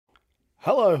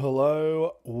Hello,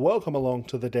 hello. Welcome along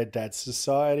to the Dead Dad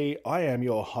Society. I am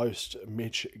your host,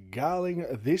 Mitch Garling.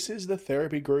 This is the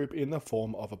therapy group in the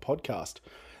form of a podcast.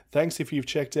 Thanks if you've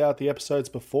checked out the episodes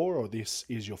before or this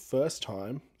is your first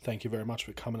time. Thank you very much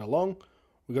for coming along.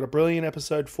 We've got a brilliant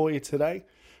episode for you today.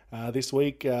 This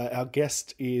week, our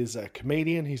guest is a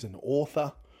comedian, he's an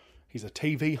author, he's a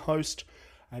TV host,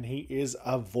 and he is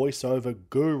a voiceover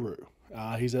guru.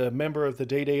 He's a member of the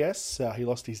DDS. He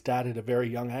lost his dad at a very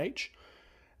young age.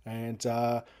 And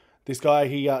this guy,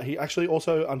 he actually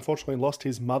also unfortunately lost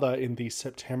his mother in the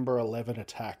September 11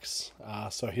 attacks.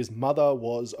 So his mother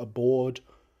was aboard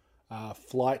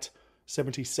Flight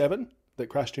 77 that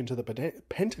crashed into the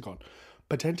Pentagon.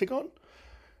 Pentagon?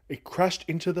 It crashed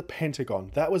into the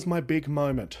Pentagon. That was my big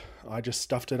moment. I just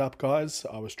stuffed it up, guys.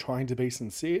 I was trying to be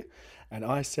sincere, and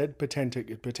I said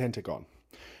Pentagon.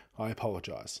 I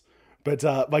apologize.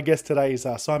 But my guest today is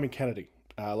Simon Kennedy.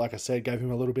 Like I said, gave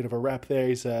him a little bit of a rap there.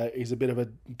 He's a bit of a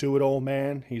do-it-all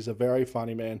man. He's a very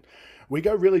funny man. We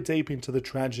go really deep into the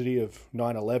tragedy of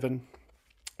 9/11.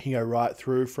 He go right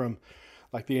through from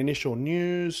like the initial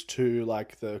news to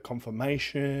like the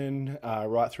confirmation,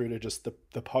 right through to just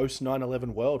the post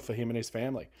 9/11 world for him and his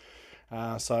family.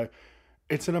 So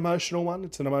it's an emotional one.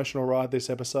 It's an emotional ride,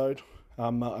 this episode.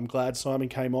 I'm glad Simon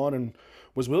came on and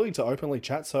was willing to openly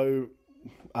chat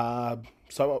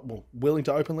willing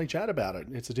to openly chat about it.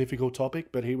 It's a difficult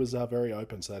topic, but he was very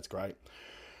open, so that's great.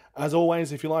 As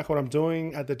always, if you like what I'm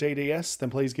doing at the DDS, then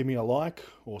please give me a like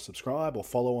or subscribe or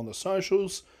follow on the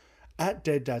socials at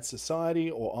Dead Dad Society,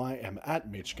 or I am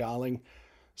at Mitch Garling.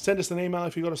 Send us an email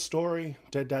if you've got a story,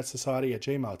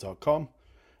 deaddadsociety@gmail.com.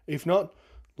 If not,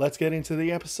 let's get into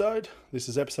the episode. This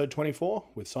is episode 24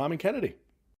 with Simon Kennedy.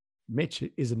 Mitch,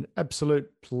 it is an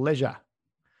absolute pleasure.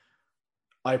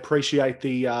 I appreciate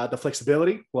the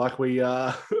flexibility, like we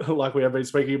like we have been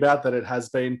speaking about. That it has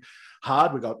been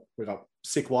hard. We got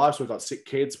sick wives, we got sick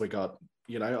kids, we got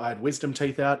I had wisdom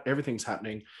teeth out. Everything's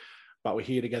happening, but we're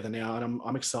here together now, and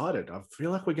I'm excited. I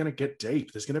feel like we're going to get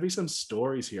deep. There's going to be some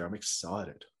stories here. I'm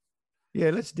excited.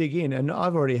 Yeah, let's dig in. And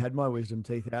I've already had my wisdom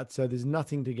teeth out, so there's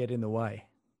nothing to get in the way.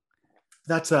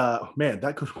 That's man,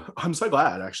 that could. I'm so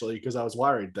glad actually, because I was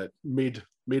worried that mid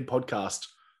podcast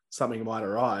something might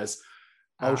arise.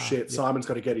 Oh shit, yeah. Simon's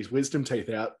got to get his wisdom teeth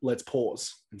out. Let's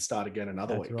pause and start again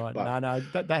another week. That's right. But no,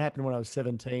 that happened when I was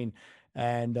 17,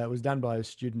 and it was done by a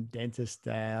student dentist.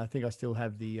 I think I still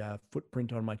have the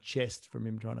footprint on my chest from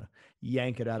him trying to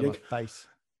yank it out of my face.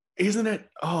 Isn't it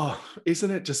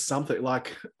just something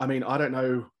like, I mean, I don't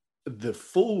know the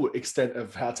full extent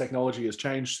of how technology has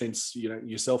changed since,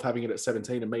 yourself having it at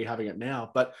 17 and me having it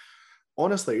now. But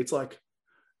honestly, it's like,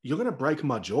 you're going to break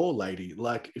my jaw, lady.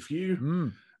 Like if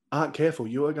you aren't careful,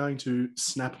 you are going to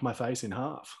snap my face in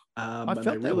half. I felt and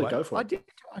they really go for it.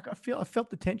 I felt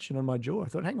the tension on my jaw. I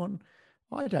thought, hang on,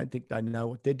 I don't think they know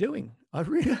what they're doing.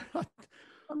 I'm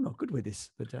not good with this.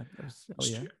 But it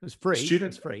was free.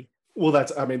 It's free. Well,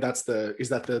 is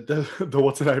that the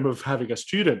what's the name of having a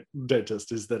student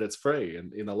dentist? Is that it's free,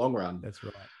 and in the long run, that's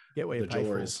right. Get where the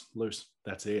jaw is loose.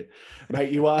 That's it,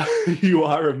 mate. You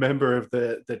are a member of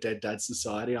the Dead Dad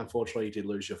Society. Unfortunately, you did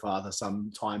lose your father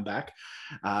some time back.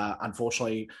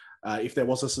 Unfortunately, if there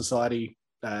was a society,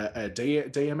 a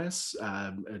DMS,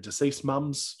 a deceased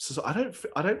mums. So I don't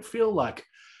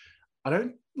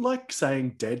like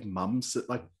saying dead mums.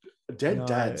 Like dead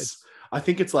dads. I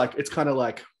think it's kind of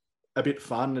like a bit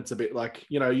fun. It's a bit like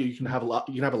you can have a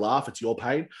laugh. It's your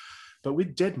pain. But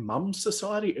with Dead Mums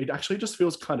Society, it actually just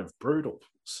feels kind of brutal.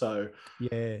 So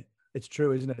yeah, it's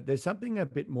true, isn't it? There's something a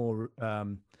bit more,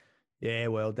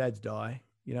 dads die,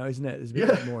 isn't it? There's a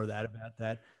bit more of that about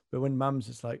that. But when mums,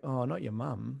 it's like, oh, not your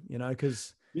mum,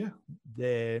 because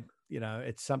they're,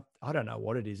 it's I don't know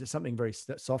what it is. It's something very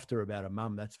softer about a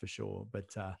mum, that's for sure.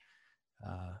 But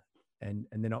and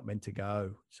they're not meant to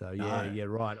go. So yeah,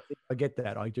 right. I get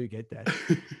that. I do get that.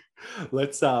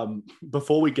 Let's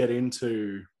before we get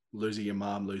into losing your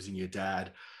mom, losing your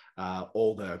dad,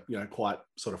 all the quite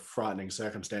sort of frightening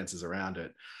circumstances around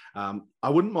it. I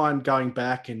wouldn't mind going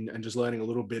back and just learning a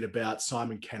little bit about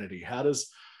Simon Kennedy. How does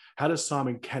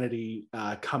Simon Kennedy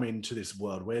come into this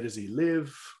world? Where does he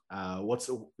live? What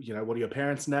are your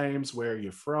parents' names? Where are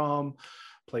you from?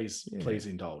 Please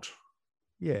indulge.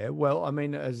 Yeah, well, I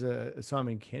mean, as a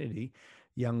Simon Kennedy,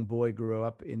 young boy, grew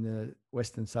up in the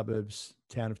western suburbs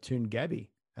town of Toongabbie.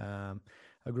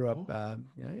 I grew up,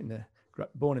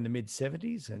 born in the mid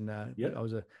 70s, and I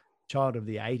was a child of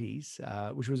the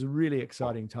 80s, which was a really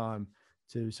exciting time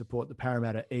to support the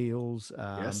Parramatta Eels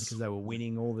because they were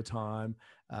winning all the time.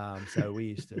 So we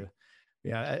used to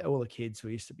all the kids,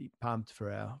 we used to be pumped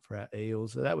for our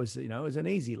eels. So that was, it was an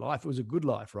easy life. It was a good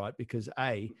life, right? Because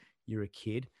A, you're a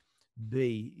kid.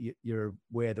 B, you're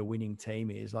where the winning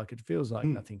team is. Like, it feels like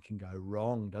nothing can go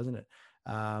wrong, doesn't it?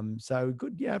 So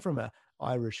good, from a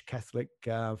Irish Catholic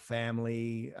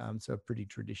family, so a pretty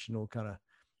traditional kind of,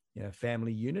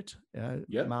 family unit.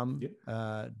 Mum,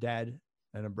 dad,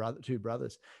 and a brother, two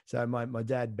brothers. So my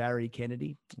dad, Barry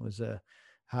Kennedy, was a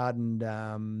hardened.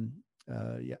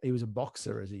 He was a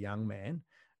boxer as a young man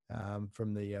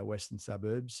from the western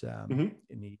suburbs, and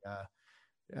he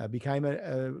became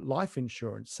a life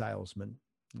insurance salesman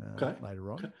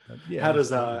later on. Okay. How does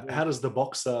the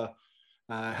boxer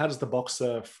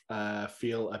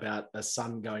feel about a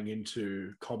son going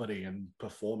into comedy and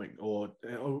performing, or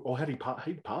had he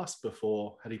passed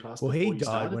before? Well, he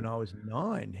died when I was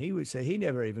 9. He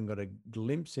never even got a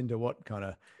glimpse into what kind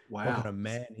of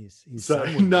man his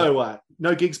son was.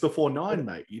 No gigs before 9,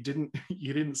 mate. You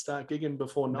didn't start gigging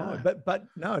before 9. But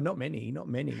no, not many.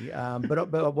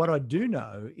 But what I do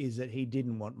know is that he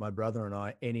didn't want my brother and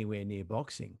I anywhere near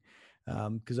boxing,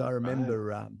 because I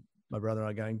remember my brother and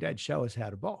I going, "Dad, show us how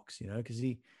to box," because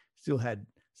he still had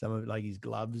some of his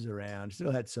gloves around,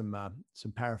 still had some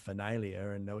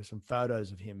paraphernalia, and there were some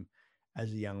photos of him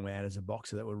as a young man, as a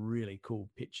boxer, that were really cool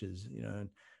pictures, and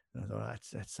I thought,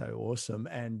 that's so awesome.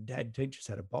 And Dad teaches us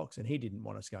how to box, and he didn't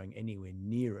want us going anywhere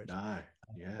near it. No,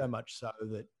 yeah. So much so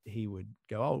that he would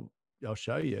go, "Oh, I'll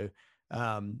show you,"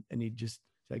 and he'd just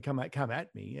say, "Come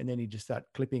at me," and then he'd just start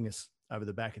clipping us over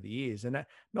the back of the ears, and that,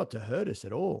 not to hurt us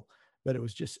at all, but it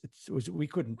was we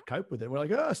couldn't cope with it. We're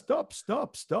like, "Oh, stop."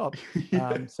 So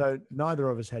neither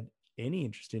of us had any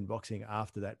interest in boxing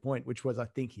after that point, which was, I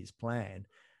think, his plan.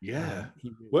 Yeah,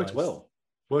 worked well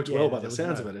by the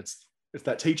sounds of it. It's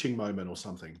that teaching moment or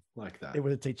something like that. It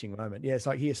was a teaching moment. Yeah, it's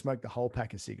like, here, smoke the whole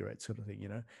pack of cigarettes, sort of thing,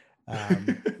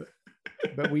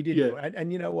 but we didn't. Yeah. And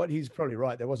you know what? He's probably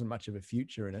right. There wasn't much of a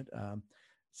future in it.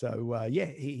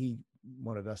 He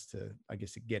wanted us to, I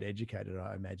guess, to get educated,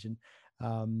 I imagine.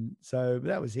 So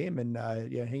that was him. And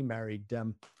he married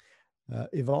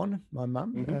Yvonne, my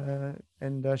mum,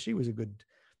 and she was a good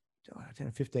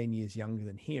 15 years younger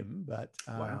than him, but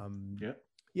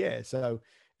so,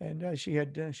 and she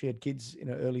had kids in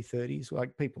her early 30s,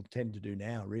 like people tend to do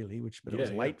now, really, but it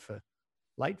was late for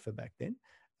back then.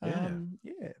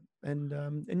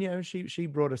 And she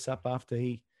brought us up after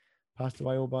he passed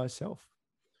away all by herself.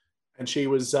 And she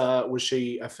was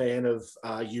she a fan of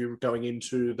you going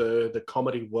into the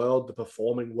comedy world, the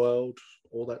performing world,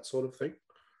 all that sort of thing?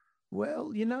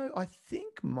 Well, I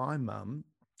think my mum,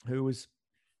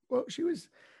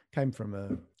 came from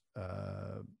a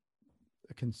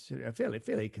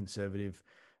fairly conservative.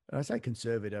 And I say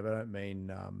conservative, I don't mean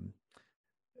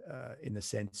in the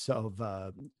sense of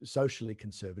socially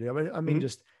conservative. I mean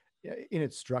just in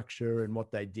its structure and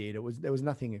what they did. There was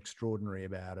nothing extraordinary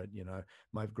about it.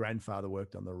 My grandfather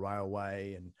worked on the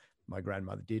railway, and my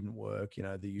grandmother didn't work.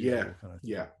 The usual kind of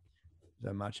thing.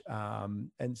 So much.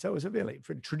 And so it was a very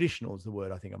traditional is the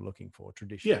word I think I'm looking for.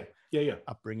 Traditional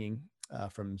upbringing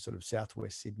from sort of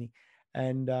southwest Sydney.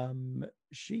 And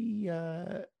she,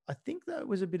 I think that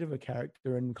was a bit of a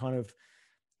character and kind of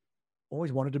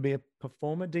always wanted to be a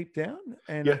performer deep down.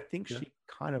 And I think she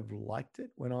kind of liked it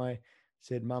when I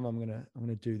said, "Mum, I'm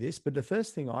gonna do this." But the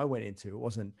first thing I went into, it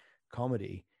wasn't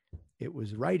comedy. It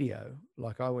was radio.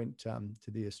 Like, I went to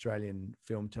the Australian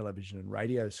Film, Television and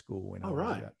Radio School when I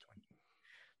was about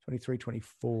 23,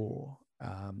 24,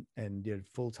 and did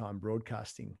full-time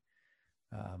broadcasting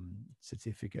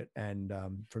certificate. And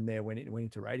from there went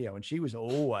into radio. And she was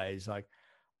always like,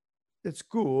 "It's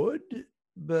good,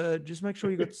 but just make sure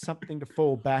you got something to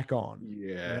fall back on."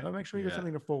 Make sure you got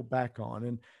something to fall back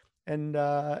on. And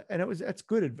that's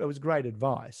good. It was great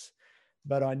advice,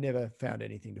 but I never found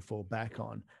anything to fall back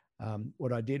on.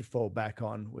 What I did fall back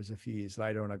on was a few years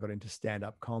later when I got into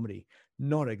stand-up comedy.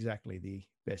 Not exactly the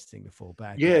best thing to fall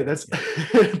back on. That's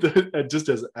just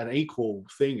as an equal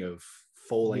thing of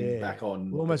falling back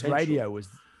on. Well, almost radio was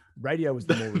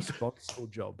the more responsible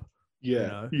job.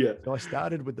 So I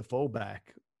started with the fallback,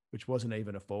 which wasn't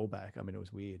even a fallback. I mean, it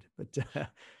was weird, but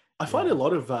I find a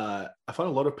lot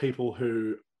of people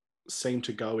who seem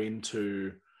to go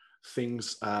into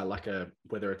things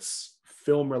whether it's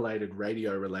film related,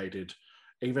 radio related,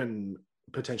 even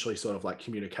potentially sort of like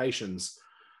communications,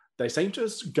 they seem to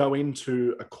go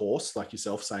into a course like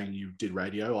yourself, saying you did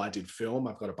radio, I did film.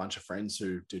 I've got a bunch of friends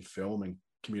who did film and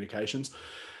communications,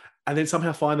 and then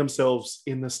somehow find themselves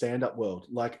in the stand-up world.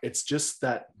 Like, it's just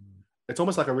that it's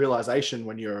almost like a realization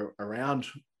when you're around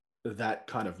that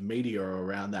kind of media or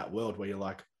around that world where you're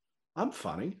like, I'm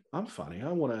funny. I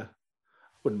want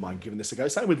wouldn't mind giving this a go.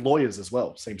 Same with lawyers as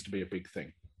well. Seems to be a big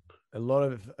thing. A lot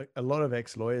of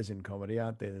ex-lawyers in comedy,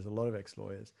 aren't there? There's a lot of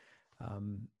ex-lawyers.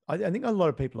 I think a lot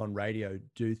of people on radio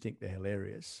do think they're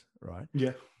hilarious, right?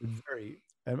 Yeah.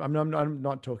 I'm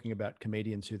not talking about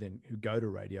comedians who go to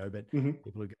radio, but mm-hmm.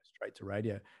 people who go straight to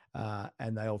radio,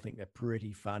 and they all think they're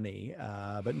pretty funny,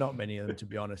 but not many of them, to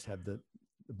be honest, have the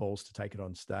balls to take it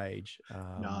on stage.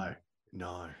 No.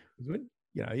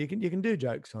 You can do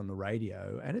jokes on the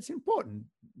radio, and it's an important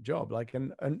job. Like,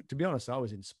 and to be honest, I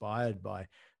was inspired by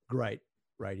great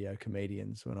radio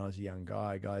comedians when I was a young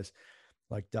guy, guys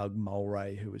like Doug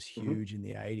Mulray, who was huge in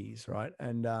the 80s, right?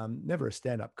 And never a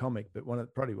stand-up comic, but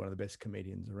probably one of the best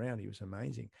comedians around. He was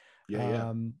amazing.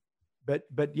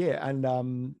 But yeah,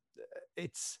 and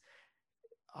it's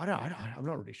I'm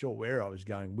not really sure where I was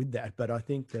going with that, but I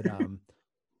think that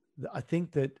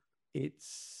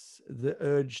it's the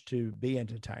urge to be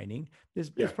entertaining. There's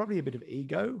probably a bit of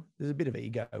ego. There's a bit of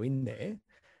ego in there.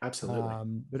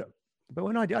 Absolutely. But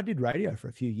when I did radio for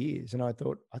a few years, and I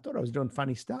thought I was doing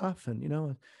funny stuff,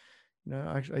 and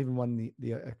I actually even won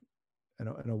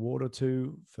an award or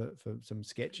two for some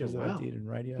sketches that I did in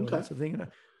radio, and that sort of thing. And I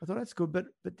thought that's good, but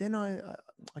then I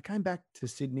came back to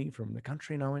Sydney from the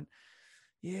country, and I went,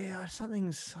 I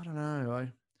don't know. I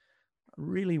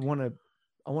really want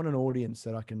an audience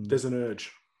that I can. There's an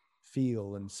urge.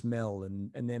 Feel and smell, and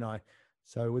then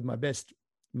so with my best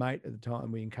mate at the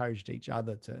time, we encouraged each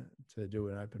other to do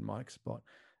an open mic spot.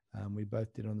 We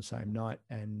both did on the same night,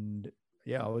 and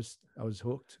I was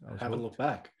hooked. Haven't looked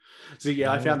back. So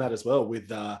I found that as well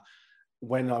with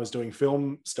when I was doing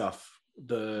film stuff.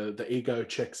 The ego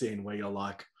checks in where you're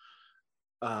like,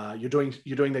 you're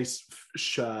doing these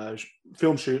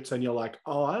film shoots, and you're like,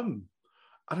 I don't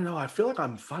know, I feel like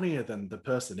I'm funnier than the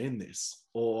person in this,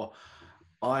 or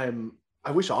I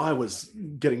wish I was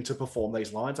getting to perform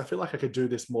these lines. I feel like I could do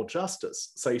this more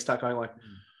justice. So you start going like,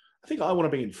 I think I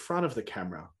want to be in front of the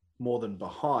camera more than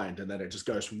behind. And then it just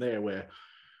goes from there, where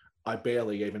I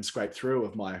barely even scraped through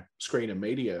of my screen and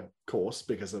media course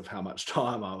because of how much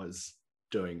time I was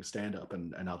doing stand-up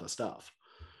and other stuff.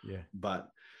 Yeah. But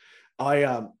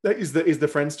is the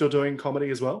friend still doing comedy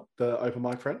as well? The open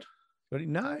mic friend? But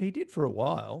no, he did for a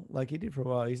while.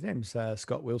 His name's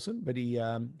Scott Wilson, but he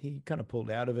kind of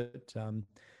pulled out of it a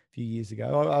few years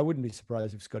ago. I wouldn't be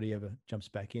surprised if Scotty ever jumps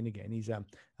back in again. He's up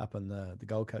on the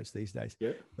Gold Coast these days.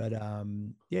 Yeah. But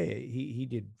he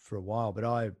did for a while. But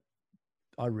I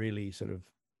really sort of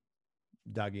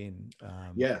dug in.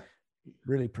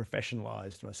 Really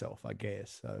professionalized myself, I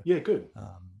guess. So good.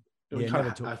 I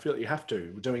feel like you have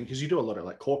to because you do a lot of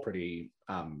like corporate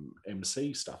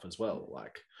MC stuff as well.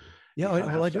 Like. I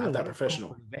do a lot that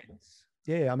professional events.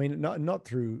 Yeah, I mean, not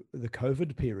through the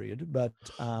COVID period, but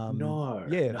no.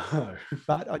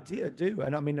 But I do,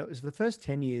 and I mean, it was the first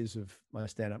 10 years of my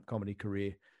stand-up comedy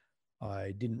career.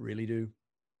 I didn't really do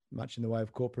much in the way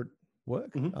of corporate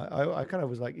work. I kind of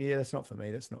was like, that's not for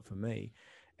me,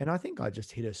 and I think I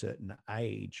just hit a certain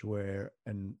age where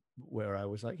I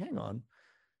was like, hang on,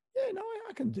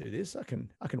 I can do this. I can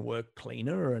work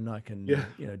cleaner, and I can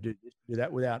do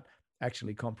that without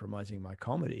actually compromising my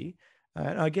comedy.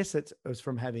 And I guess it was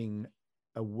from having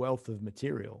a wealth of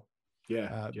material,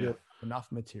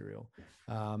 enough material.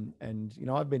 And,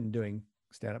 I've been doing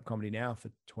stand-up comedy now for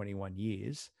 21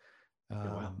 years.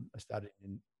 I started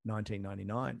in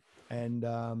 1999. And,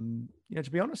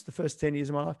 to be honest, the first 10 years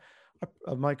of my life,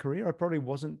 of my career, I probably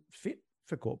wasn't fit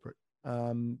for corporate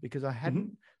because I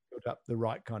hadn't built up the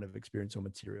right kind of experience or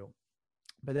material.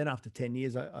 But then after 10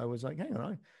 years, I was like, hang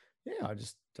on, I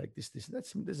just take this.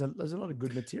 There's a lot of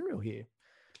good material here.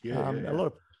 A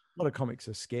lot of comics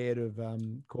are scared of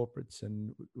corporates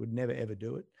and would never ever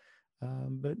do it.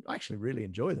 But I actually really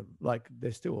enjoy them. Like,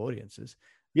 they're still audiences.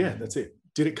 Yeah, that's it.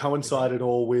 Did it coincide at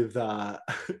all with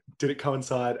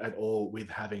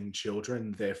having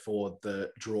children? Therefore,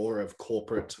 the draw of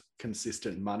corporate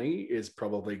consistent money is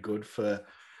probably good for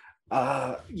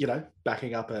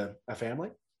backing up a family.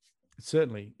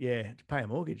 Certainly, yeah. To pay a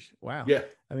mortgage, wow. Yeah,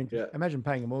 I mean, imagine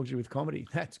paying a mortgage with comedy.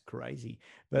 That's crazy.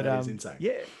 But that is insane.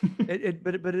 Yeah,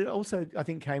 but it also, I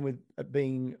think, came with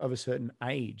being of a certain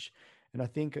age, and I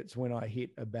think it's when I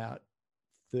hit about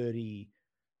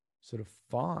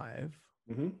 35.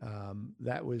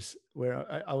 That was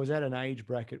where I was at an age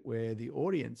bracket where the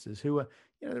audiences, who are,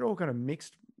 they're all kind of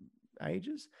mixed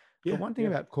ages. The one thing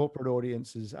about corporate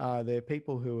audiences are they're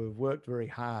people who have worked very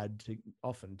hard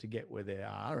often to get where they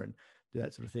are and do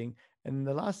that sort of thing. And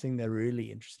the last thing they're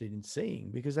really interested in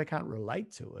seeing, because they can't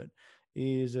relate to it,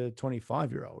 is a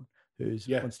 25-year-old who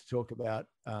wants to talk about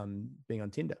being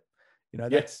on Tinder.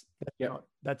 That's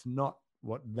not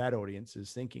what that audience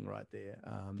is thinking right there.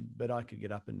 But I could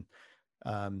get up and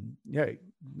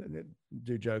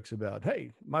do jokes about,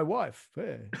 hey, my wife,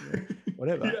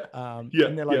 whatever. And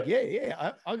they're like,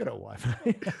 I got a wife.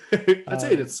 That's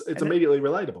it. It's immediately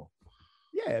relatable.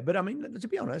 Yeah, but I mean, to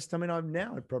be honest, I mean, I'm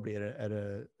now probably at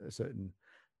a certain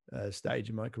stage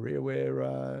in my career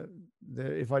where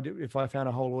if I found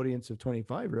a whole audience of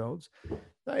 25-year-olds,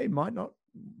 they might not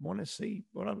want to see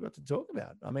what I've got to talk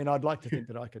about. I mean, I'd like to think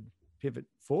that I could pivot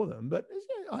for them, but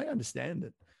I understand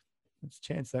that there's a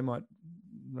chance they might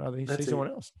rather see someone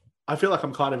else. I feel like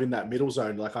I'm kind of in that middle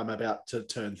zone. Like I'm about to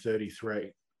turn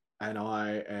 33 and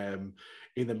I am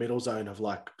in the middle zone of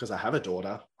like, because I have a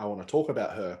daughter, I want to talk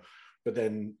about her, but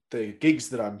then the gigs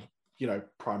that I'm,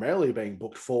 primarily being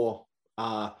booked for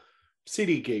are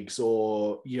city gigs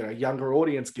or, younger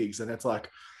audience gigs. And it's like,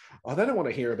 they don't want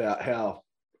to hear about how,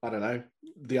 I don't know,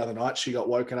 the other night she got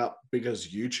woken up because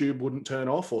YouTube wouldn't turn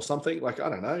off or something. Like, I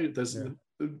don't know, there's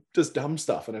just dumb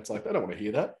stuff. And it's like, they don't want to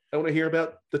hear that. They want to hear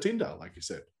about the Tinder, like you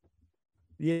said.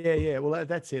 Yeah. Well,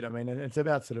 that's it. I mean, it's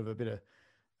about sort of a bit of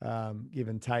give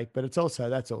and take, but that's also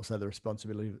the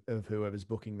responsibility of whoever's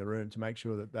booking the room to make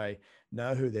sure that they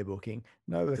know who they're booking,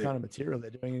 know the kind of material they're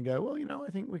doing, and go, well,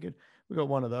 I think we got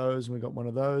one of those and we got one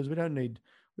of those. We don't need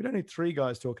three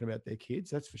guys talking about their kids,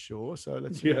 that's for sure. So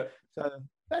let's so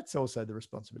that's also the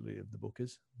responsibility of the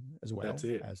bookers as well. That's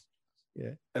it.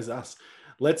 As us.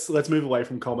 Let's move away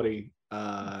from comedy.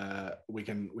 We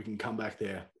can come back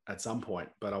there at some point,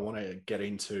 but I want to get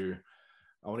into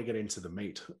the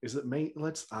meat. Is it meat?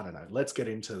 Let's get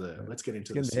into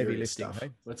the serious stuff. Hey?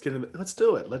 Let's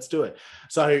do it.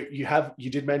 So you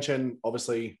did mention,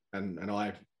 obviously, and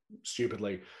I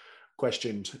stupidly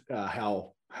questioned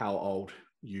how old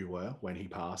you were when he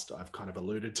passed. I've kind of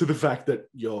alluded to the fact that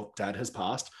your dad has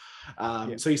passed.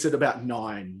 So you said about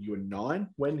 9. You were 9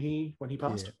 when he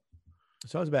passed? Yeah.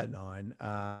 So I was about 9.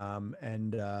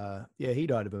 He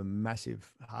died of a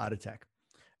massive heart attack.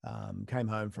 Came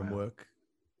home from work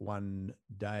one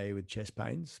day with chest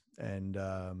pains, and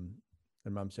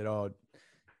Mum said, "Oh,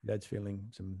 Dad's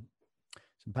feeling some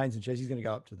pains in chest. He's going to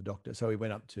go up to the doctor." So we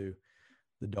went up to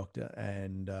the doctor,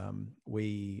 and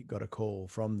we got a call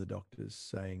from the doctors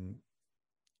saying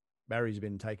Barry's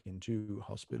been taken to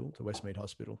Westmead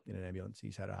Hospital in an ambulance.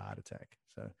 He's had a heart attack.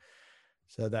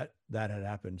 So that had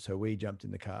happened. So we jumped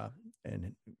in the car,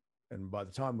 and by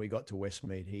the time we got to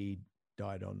Westmead, he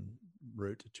died en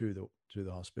route to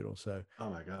the hospital. So oh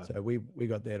my God. So we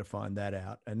got there to find that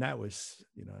out, and that was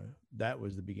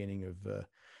the beginning of the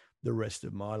rest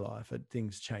of my life.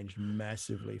 Things changed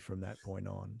massively from that point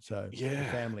on. So the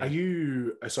family. Are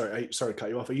you sorry to cut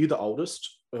you off? Are you the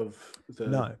oldest of the?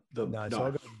 No. So I've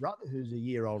got a brother who's a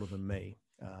year older than me.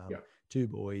 2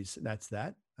 boys. That's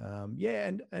that.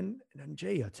 And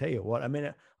gee, I tell you what. I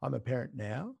mean, I'm a parent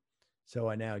now, so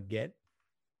I now get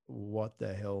what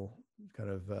the hell kind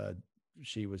of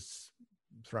she was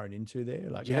thrown into there.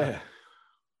 Like,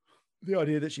 the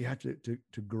idea that she had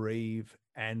to grieve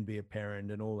and be a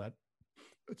parent and all that.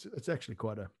 It's actually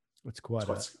quite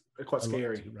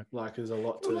scary. Like there's a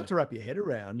lot to wrap your head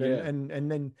around. And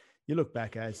then you look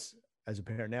back as a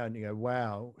parent now and you go,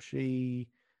 wow, she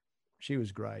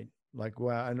was great. Like,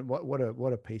 wow. And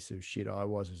what a piece of shit I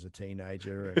was as a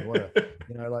teenager. And what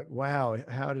like, wow,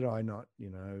 how did I not,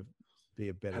 be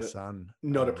a better son?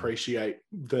 Not appreciate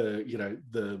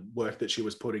the work that she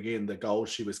was putting in, the goals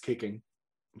she was kicking.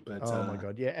 But oh my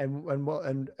God. Yeah.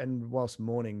 And whilst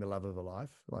mourning the love of her life,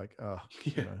 like,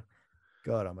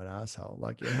 God, I'm an asshole.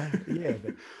 Like,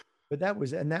 but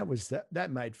that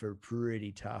made for a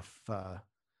pretty tough,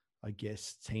 I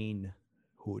guess,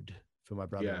 teenhood for my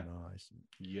brother and I.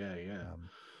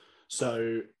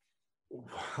 So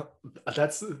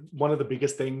that's one of the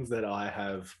biggest things that I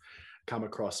have come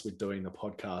across with doing the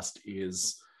podcast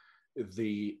is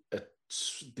the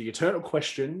eternal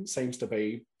question seems to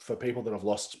be for people that have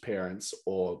lost parents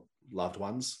or loved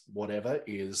ones, whatever,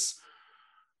 is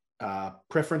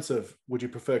preference of would you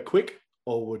prefer quick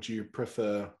or would you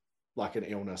prefer like an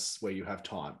illness where you have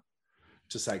time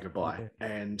to say goodbye?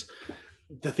 And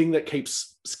the thing that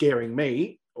keeps scaring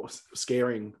me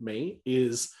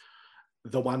is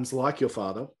the ones like your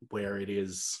father, where it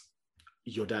is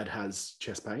your dad has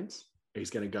chest pains, he's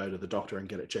going to go to the doctor and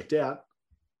get it checked out,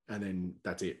 and then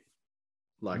that's it.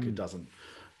 Like it doesn't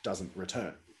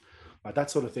return. Like that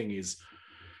sort of thing is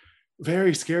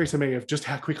very scary to me of just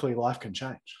how quickly life can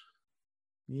change.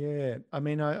 Yeah. I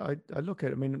mean, I look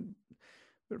at,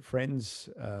 friends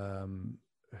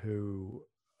who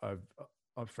I've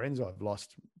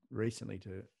lost recently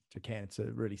to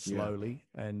cancer really slowly,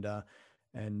 and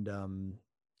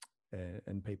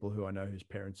people who I know whose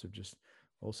parents have just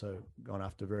also gone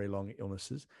after very long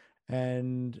illnesses.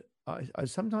 And I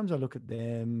sometimes I look at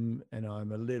them and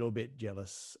I'm a little bit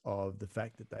jealous of the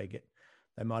fact that they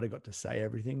might have got to say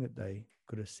everything that they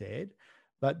could have said.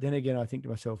 But then again, I think to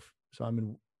myself,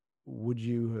 Simon, would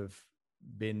you have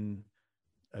been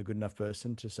a good enough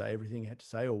person to say everything you had to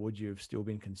say, or would you have still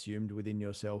been consumed within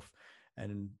yourself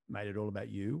and made it all about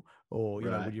you? Or,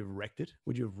 would you have wrecked it?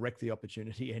 Would you have wrecked the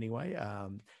opportunity anyway?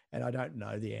 And I don't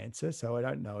know the answer. So I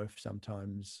don't know if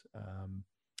sometimes,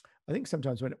 I think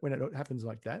sometimes when it happens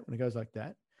like that, when it goes like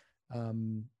that,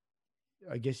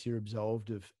 I guess you're absolved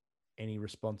of any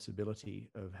responsibility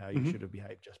of how you should have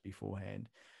behaved just beforehand.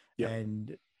 Yep.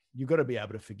 And you've got to be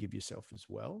able to forgive yourself as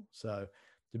well. So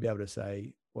to be able to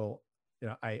say, well,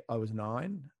 I was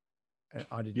 9 and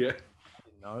I didn't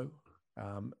know.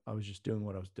 I was just doing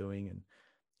what I was doing.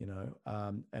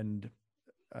 And,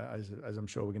 as I'm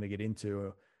sure we're going to get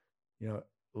into,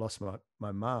 lost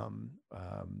my mum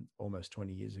almost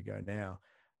 20 years ago now,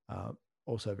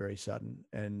 also very sudden.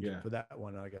 And for that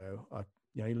one, I go,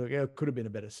 look, I could have been a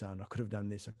better son. I could have done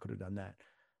this. I could have done that.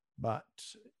 But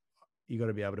you got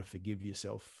to be able to forgive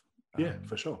yourself.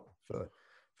 For sure. For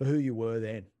who you were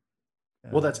then.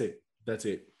 Well, that's it.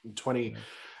 20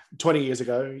 years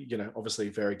ago, obviously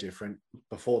very different.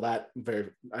 Before that,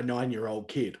 a 9-year-old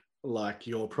kid. Like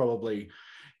you're probably,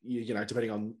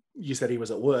 depending on, you said he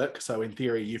was at work. So in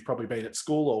theory, you've probably been at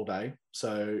school all day.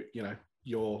 So,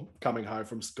 you're coming home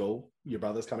from school, your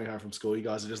brother's coming home from school. You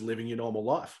guys are just living your normal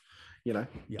life,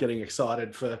 getting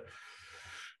excited for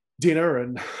dinner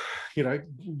and,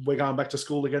 we're going back to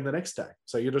school again the next day.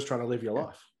 So you're just trying to live your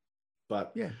life.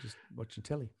 But just watching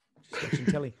telly.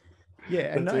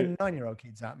 Yeah, and 9-year-old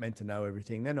kids aren't meant to know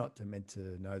everything. They're not meant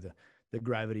to know the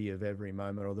gravity of every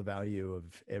moment or the value of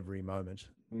every moment.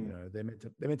 They're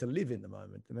meant to live in the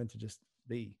moment. They're meant to just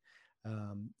be.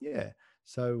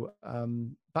 So,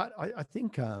 but I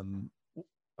think,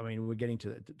 we're getting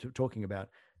to talking about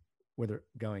whether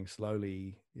going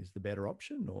slowly is the better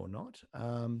option or not.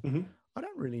 I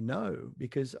don't really know,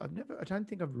 because I don't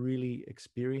think I've really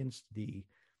experienced the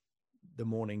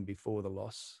morning before the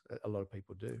loss. A lot of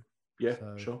people do. Yeah,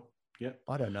 so sure. Yeah.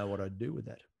 I don't know what I'd do with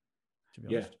that, to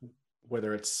be honest.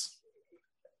 Whether it's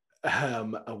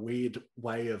a weird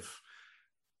way of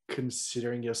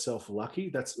considering yourself lucky.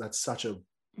 That's such a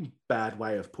bad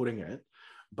way of putting it.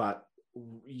 But,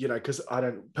 because I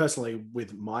don't, personally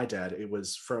with my dad, it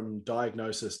was from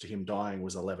diagnosis to him dying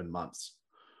was 11 months.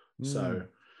 So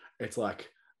it's like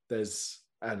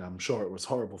and I'm sure it was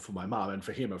horrible for my mum and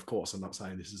for him, of course. I'm not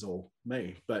saying this is all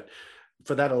me, but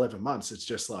for that 11 months, it's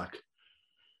just like,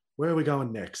 where are we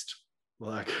going next?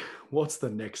 Like, what's the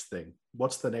next thing?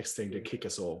 What's the next thing to kick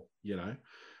us all,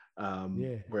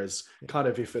 Whereas kind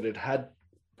of if it had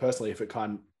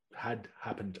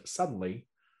happened suddenly,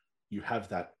 you have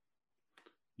that,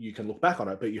 you can look back on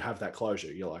it, but you have that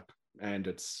closure. You're like, and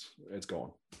it's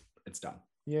gone. It's done.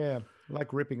 Yeah.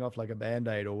 Like ripping off like a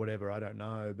Band-Aid or whatever. I don't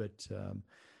know. But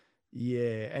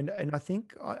And I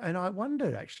think, and I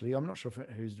wondered actually, I'm not sure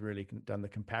who's really done the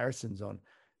comparisons on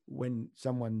when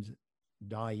someone's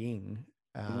dying.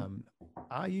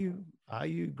 Are you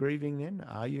grieving then?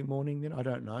 Are you mourning then? I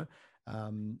don't know.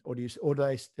 Or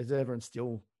does everyone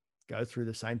still go through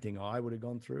the same thing I would have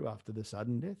gone through after the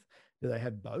sudden death? Do they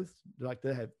have both? Like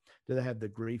do they have the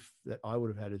grief that I would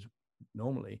have had as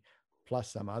normally,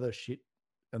 plus some other shit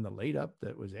in the lead up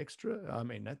that was extra? I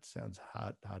mean, that sounds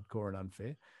hardcore and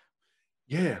unfair.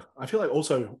 Yeah, I feel like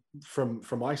also from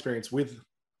my experience with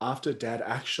after Dad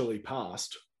actually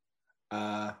passed,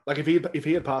 like if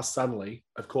he had passed suddenly,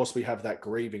 of course we have that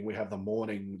grieving, we have the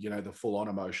mourning, the full on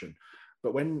emotion.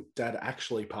 But when Dad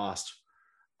actually passed,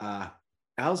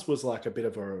 ours was like a bit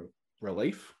of a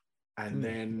relief, and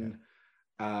then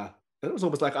it was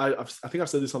almost like I think I've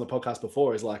said this on the podcast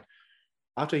before. Is like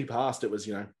after he passed, it was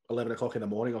 11 o'clock in the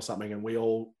morning or something, and we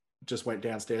all just went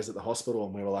downstairs at the hospital,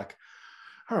 and we were like,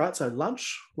 all right, so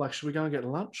lunch, like, should we go and get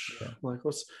lunch? Yeah. Like,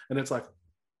 and it's like,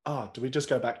 oh, do we just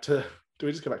go back to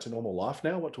normal life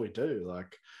now? What do we do?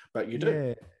 Like, but you do.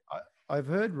 Yeah, I've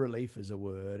heard relief as a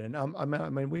word. And I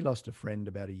mean, we lost a friend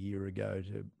about a year ago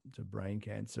to brain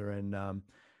cancer. And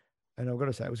I've got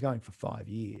to say, it was going for 5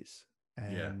 years.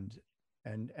 And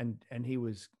he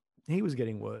was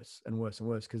getting worse and worse and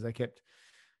worse, because they kept,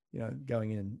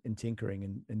 going in and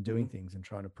tinkering and doing things and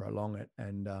trying to prolong it.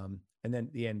 And then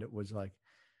at the end, it was like,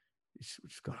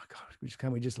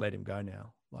 can we just let him go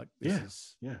now? Like,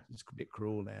 it's a bit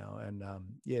cruel now. And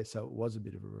so it was a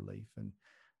bit of a relief. And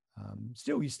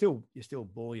still, you still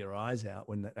bawl your eyes out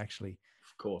when that actually,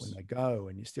 of course, when they go,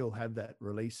 and you still have that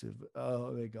release of,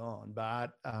 oh, they're gone.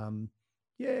 But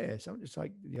yeah, so it's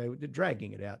like, you know, the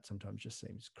dragging it out sometimes just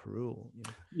seems cruel. You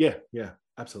know? Yeah,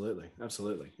 absolutely.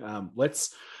 Let's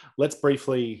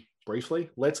briefly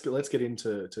let's get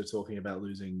into talking about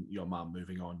losing your mum,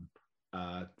 moving on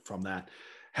from that.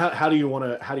 How do you want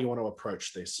to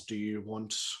approach this? Do you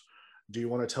want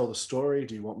to tell the story?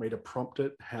 Do you want me to prompt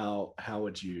it? How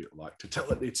would you like to tell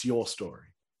it? It's your story.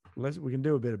 We can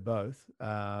do a bit of both.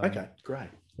 Okay, great.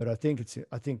 But I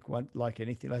think one, like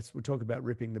anything, we'll talk about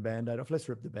ripping the Band-Aid off. Let's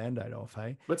rip the Band-Aid off,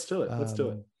 hey? Let's do it. Let's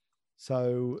do it.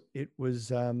 So it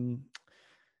was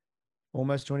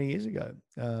almost 20 years ago,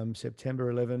 September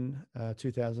 11,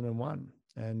 2001.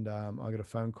 And I got a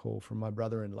phone call from my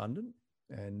brother in London.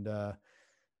 And our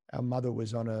mother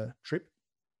was on a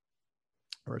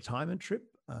retirement trip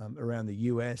around the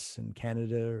US and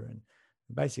Canada. And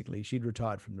basically, she'd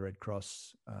retired from the Red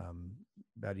Cross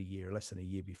about less than a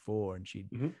year before. And she'd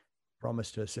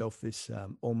promised herself this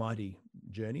almighty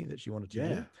journey that she wanted to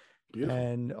do. Beautiful.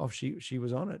 And off she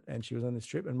was on it, and she was on this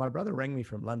trip. And my brother rang me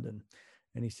from London,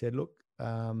 and he said, "Look,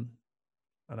 I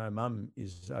know Mum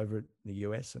is over at the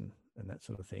US and that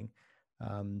sort of thing."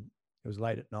 It was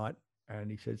late at night,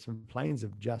 and he said some planes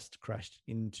have just crashed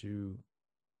into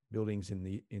buildings in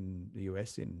the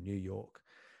US in New York,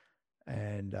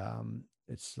 and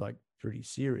it's like pretty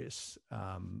serious.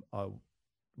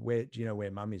 Do you know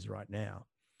where Mum is right now?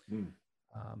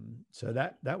 So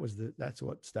that's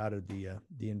what started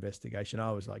the investigation.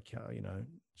 I was like,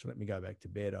 so let me go back to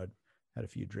bed. I'd had a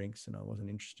few drinks and I wasn't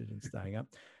interested in staying up.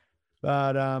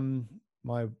 But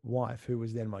my wife, who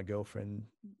was then my girlfriend,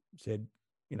 said,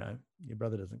 your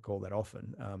brother doesn't call that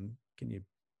often. Can you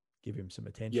give him some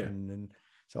attention? Yeah. And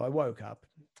so I woke up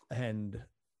and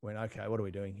went, okay, what are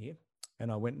we doing here? And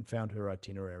I went and found her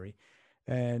itinerary.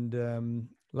 And,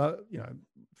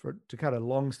 to cut a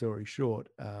long story short,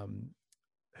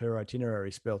 her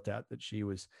itinerary spelt out that she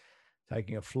was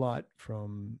taking a flight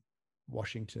from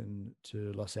Washington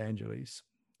to Los Angeles,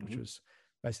 which was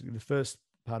basically the first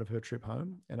part of her trip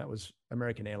home. And that was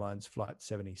American Airlines Flight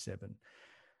 77.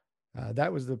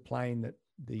 That was the plane that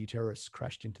the terrorists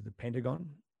crashed into the Pentagon.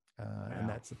 Wow. And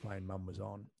that's the plane Mum was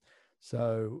on.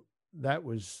 So that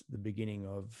was the beginning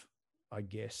of, I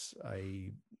guess,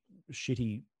 a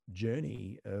shitty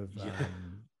journey of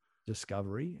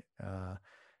discovery.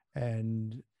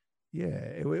 And yeah,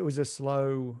 it was a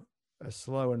slow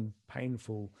and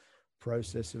painful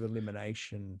process of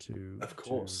elimination to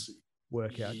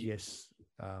work out. Yes,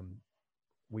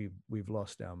 we've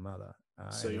lost our mother.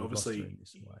 So you obviously in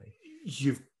this way.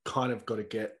 You've kind of got to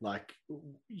get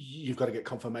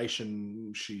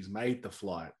confirmation she's made the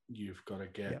flight. You've got to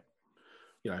get,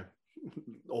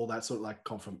 all that sort of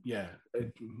confirm. Yeah,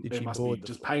 it must be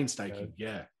just painstaking.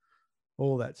 Yeah.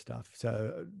 All that stuff.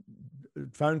 So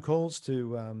phone calls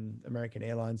to American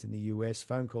Airlines in the US,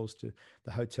 phone calls to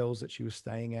the hotels that she was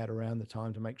staying at around the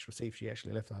time to see if she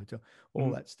actually left the hotel, all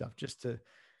that stuff, just to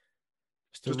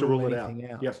rule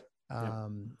anything out. Yep.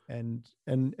 And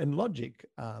logic.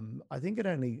 I think it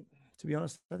only, to be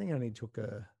honest, it only took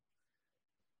it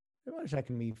might have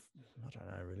taken me, I don't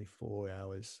know, really 4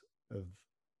 hours of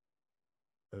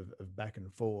back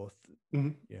and forth,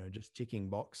 just ticking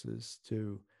boxes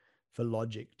for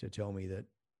logic to tell me that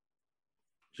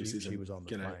she was on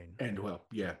the plane. And well,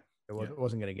 yeah. It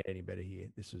wasn't going to get any better here.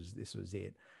 This was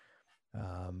it.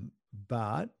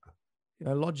 But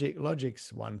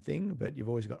logic's one thing, but you've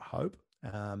always got hope.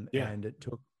 And it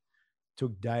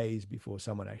took days before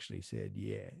someone actually said,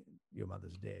 "Yeah, your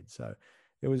mother's dead." So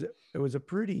that was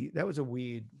a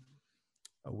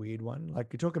weird one.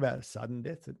 Like, you talk about a sudden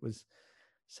death. It was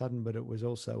sudden, but it was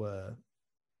also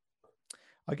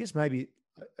I guess maybe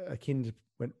akin to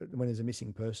when there's a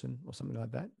missing person or something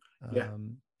like that.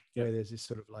 Where there's this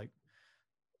sort of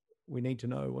we need to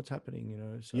know what's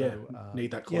happening, So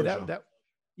need that closure.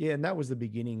 And that was the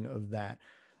beginning of that.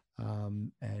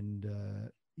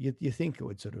 You think it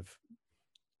would sort of,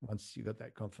 once you got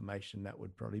that confirmation, that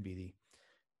would probably be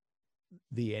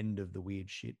the end of the weird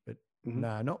shit. But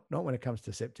no, not when it comes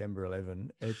to September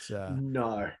 11. It's a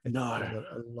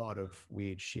lot of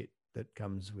weird shit that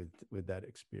comes with that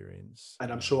experience.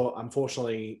 And I'm sure,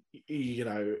 unfortunately,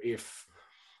 if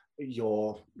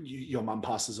your mum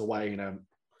passes away in a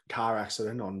car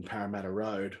accident on Parramatta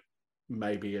Road,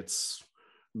 maybe it's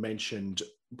mentioned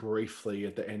briefly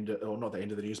at the end, or not the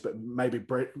end of the news, but maybe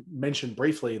mentioned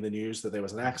briefly in the news that there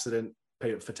was an accident,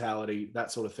 fatality,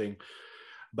 that sort of thing.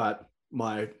 But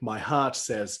my heart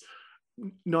says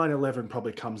 9/11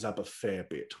 probably comes up a fair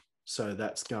bit. So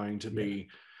that's going to be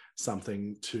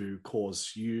something to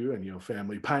cause you and your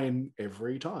family pain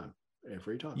every time.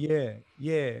 Yeah.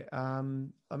 I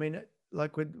mean,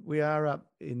 we are up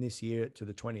in this year to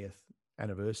the 20th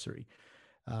anniversary.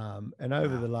 And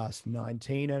over the last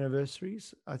 19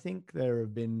 anniversaries, I think there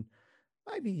have been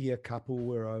maybe a couple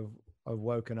where I've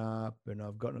woken up and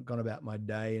I've gone about my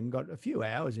day and got a few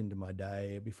hours into my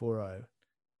day before I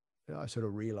sort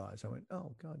of realized. I went,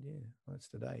 oh God, yeah, that's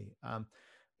today.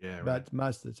 But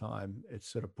most of the time it's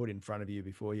sort of put in front of you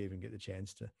before you even get the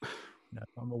chance to,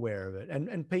 I'm aware of it.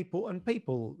 And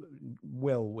people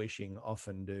well-wishing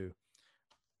often do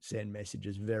send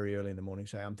messages very early in the morning,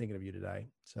 say, I'm thinking of you today.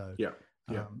 So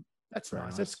that's very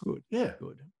nice. That's good. Yeah.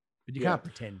 Good. But you can't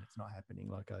pretend it's not happening.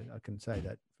 Like I can say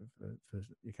that for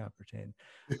you can't pretend.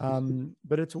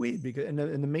 But it's weird because in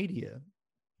the media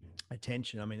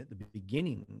attention, I mean, at the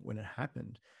beginning when it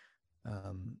happened,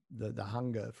 the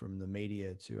hunger from the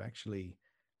media to actually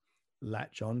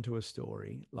latch onto a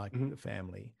story like the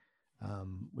family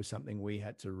was something we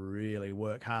had to really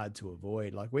work hard to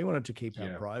avoid. Like we wanted to keep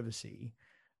our privacy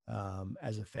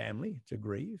as a family to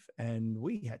grieve, and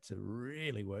we had to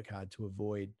really work hard to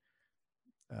avoid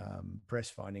press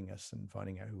finding us and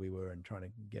finding out who we were and trying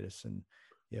to get us. And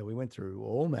we went through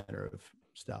all manner of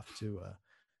stuff to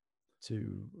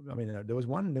I mean, there was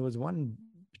one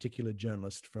particular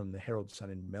journalist from the Herald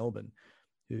Sun in Melbourne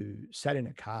who sat in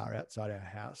a car outside our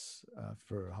house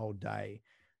for a whole day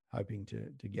hoping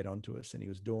to get onto us, and he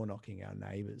was door knocking our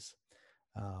neighbors.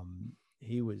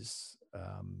 He was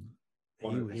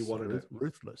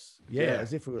ruthless.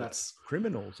 As if we were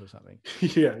criminals or something.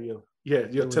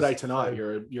 Today, tonight,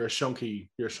 you're a shonky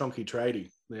tradie.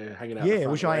 They're hanging out. Yeah,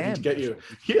 which I am. To get you.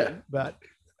 But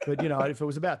if it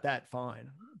was about that, fine.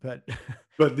 But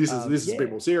this is a bit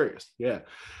more serious. So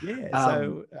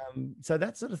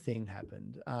that sort of thing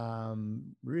happened.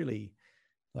 Really,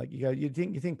 like you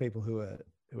think people who are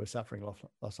suffering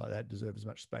loss like that deserve as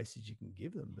much space as you can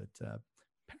give them, but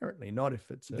apparently not. If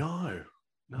it's no.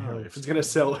 If it's going to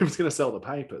sell, the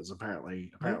papers,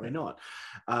 apparently not.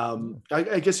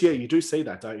 I guess you do see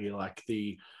that, don't you? Like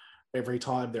every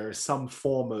time there is some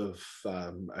form of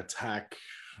attack,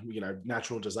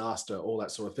 natural disaster, all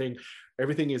that sort of thing,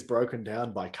 everything is broken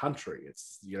down by country.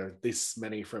 It's this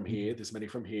many from here, this many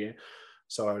from here.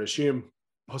 So I would assume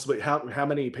possibly how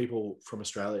many people from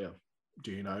Australia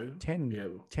do you know?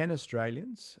 10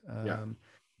 Australians. 10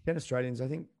 Australians. I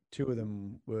think 2 of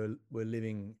them were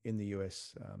living in the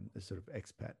US as sort of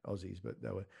expat Aussies, but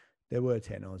there were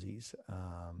 10 Aussies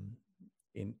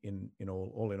in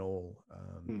all.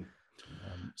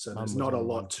 So there's not a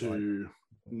lot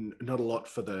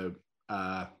for the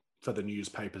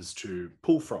newspapers to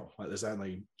pull from. Like there's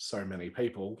only so many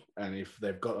people, and if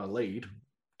they've got a lead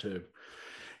to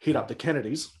hit up the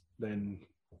Kennedys, then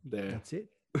that's it.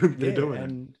 They're doing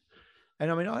it. And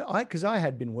I mean, because I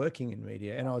had been working in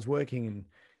media and I was working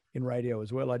in radio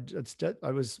as well. I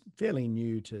was fairly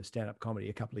new to stand-up comedy,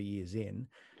 a couple of years in,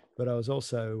 but I was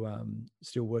also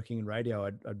still working in radio.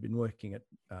 I'd been working at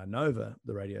Nova,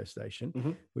 the radio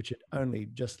station, which had only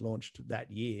just launched that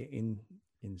year in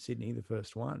Sydney, the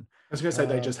first one. I was going to say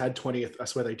they just had 20th. I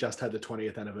swear they just had the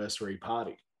 20th anniversary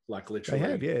party, like literally. They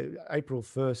have, April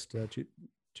 1st,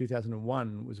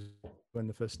 2001 was when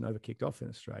the first Nova kicked off in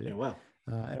Australia. Yeah, wow.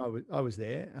 And I was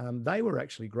there. They were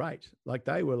actually great. Like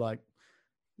they were like,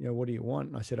 what do you want?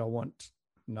 And I said, I want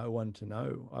no one to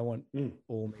know. I want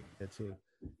all media to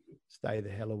stay the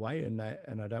hell away, and I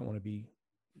don't want to be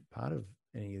part of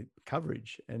any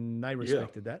coverage. And they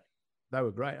respected that. They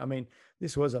were great. I mean,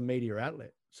 this was a media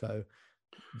outlet, so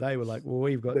they were like, well,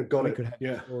 we could have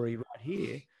a story right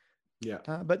here. Yeah.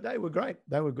 But they were great.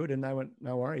 They were good, and they went,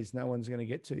 no worries. No one's going to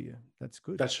get to you. That's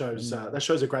good. That shows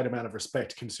a great amount of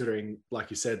respect, considering, like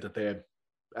you said, that they're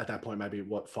at that point, maybe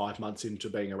 5 months into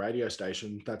being a radio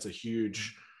station. That's a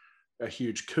huge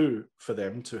coup for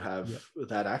them to have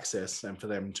that access, and for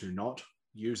them to not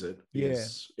use it.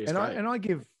 Is great. I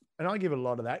give a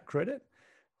lot of that credit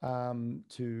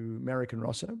to Merrick and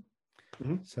Rosso.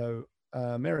 Mm-hmm. So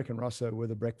Merrick and Rosso were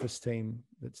the breakfast team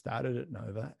that started at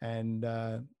Nova, and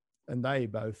they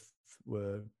both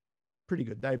were pretty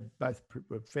good. They both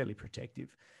were fairly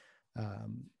protective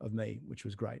of me, which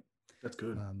was great. That's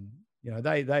good.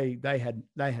 They had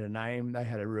a name. They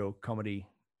had a real comedy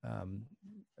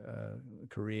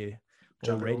career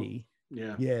already.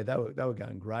 Yeah, they were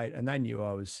going great, and they knew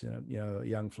I was a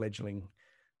young fledgling,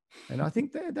 and I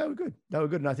think they were good. They were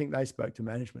good, and I think they spoke to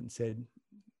management and said,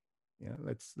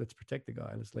 let's protect the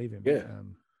guy. Let's leave him.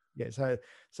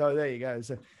 So there you go.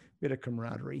 It's a bit of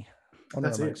camaraderie.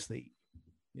 That's it.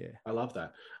 I love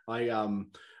that.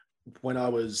 When I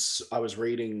was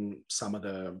reading some of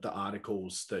the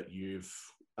articles that you've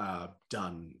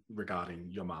done regarding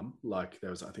your mum, like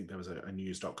there was a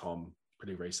news.com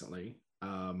pretty recently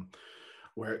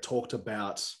where it talked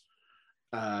about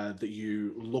that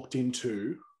you looked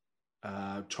into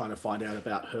trying to find out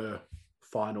about her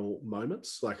final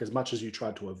moments? Like, as much as you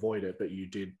tried to avoid it, but you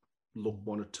did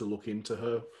wanted to look into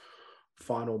her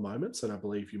final moments, and I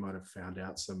believe you might have found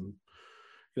out some,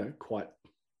 quite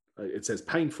it says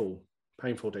painful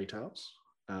details.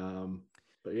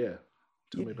 But yeah,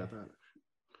 tell me about that.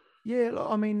 Yeah,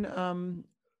 I mean,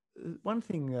 one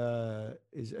thing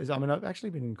is I mean, I've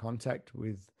actually been in contact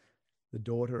with the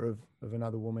daughter of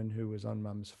another woman who was on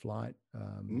Mum's flight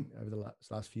over the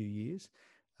last few years.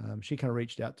 She kind of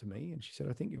reached out to me and she said,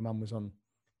 "I think your mum was on the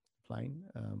plane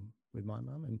with my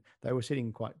mum," and they were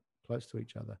sitting quite close to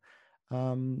each other.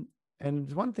 And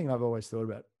one thing I've always thought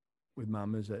about with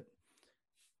Mum is that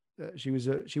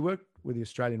she worked with the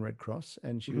Australian Red Cross,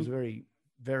 and she was a very,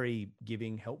 very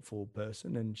giving, helpful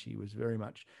person, and she was very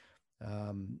much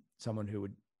someone who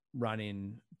would run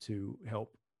in to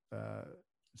help,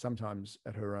 sometimes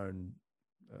at her own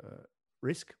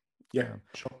risk. Yeah,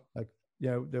 sure. Like,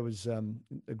 there was a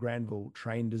Granville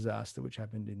train disaster which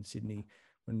happened in Sydney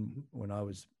when I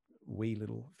was a wee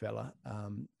little fella,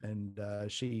 and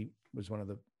she was one of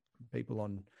the people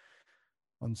on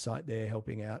site there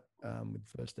helping out with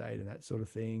first aid and that sort of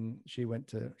thing. She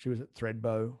was at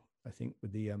Thredbo, I think,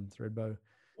 with the Thredbo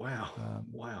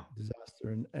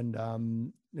disaster,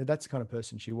 and that's the kind of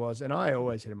person she was. And I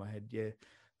always had in my head, I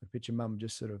picture Mum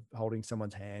just sort of holding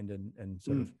someone's hand and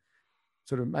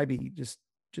sort of maybe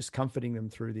just comforting them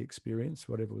through the experience,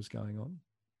 whatever was going on.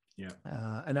 Yeah.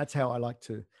 And that's how I like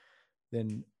to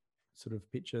then sort of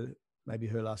picture maybe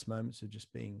her last moments of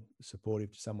just being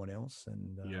supportive to someone else.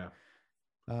 And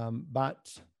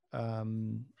but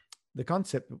the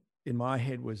concept in my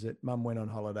head was that Mum went on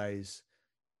holidays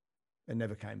and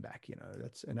never came back.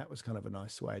 That was kind of a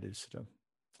nice way to sort of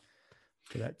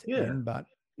for that to end. But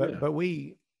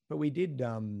we did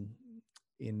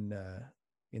in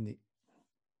the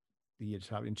year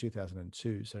in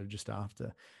 2002. So just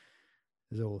after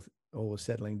as all was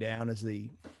settling down, as the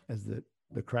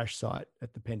crash site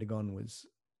at the Pentagon was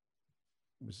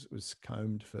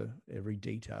combed for every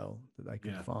detail that they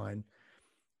could find.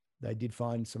 They did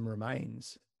find some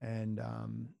remains and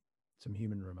some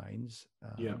human remains.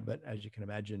 But as you can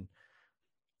imagine,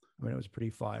 I mean, it was a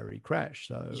pretty fiery crash.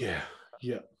 So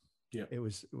it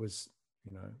was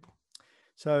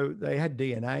so they had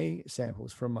DNA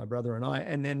samples from my brother and I,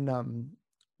 and then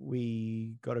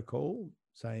we got a call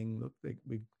saying, look,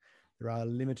 there are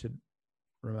limited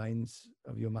remains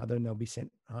of your mother and they'll be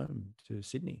sent home to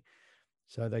Sydney.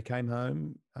 So they came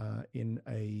home in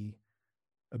a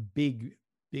big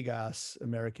ass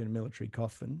American military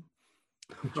coffin.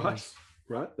 Right.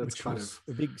 That's kind of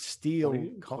a big steel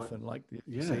coffin like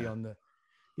you see on the,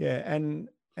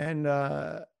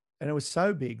 and it was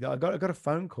so big that I got a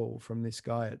phone call from this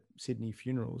guy at Sydney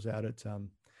Funerals out at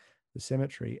the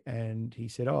cemetery, and he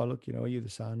said, "Oh, look, are you the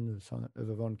son of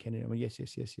Yvonne Kennedy?" I went, yes.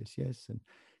 And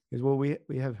he goes, "Well, we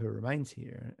have her remains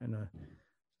here." And I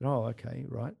said, "Oh, okay,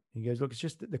 right." He goes, "Look, it's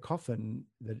just that the coffin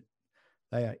that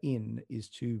they are in is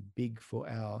too big for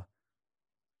our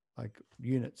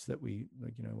units that we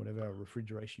whatever, our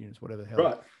refrigeration units, whatever the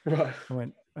hell." Right. I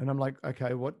went, and I'm like,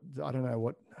 "Okay, what? I don't know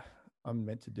what I'm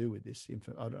meant to do with this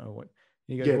info. I don't know what."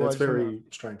 And he goes, "Well, that's very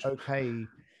strange." Okay,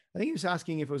 I think he was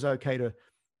asking if it was okay to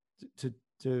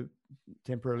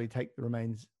temporarily take the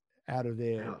remains out of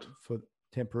there for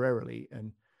temporarily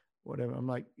and whatever. I'm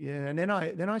like, yeah. And then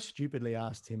I stupidly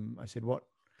asked him, I said, what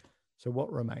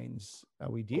remains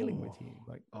are we dealing with here?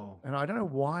 And I don't know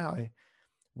why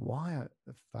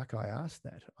the fuck I asked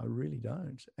that. I really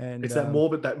don't. And it's that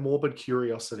morbid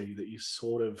curiosity that you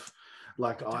sort of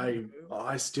like, I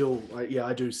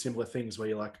do similar things where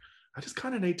you're like, I just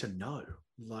kind of need to know.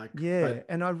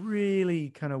 And I really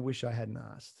kind of wish I hadn't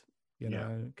asked,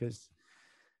 because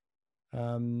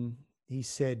he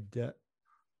said,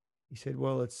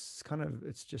 well, it's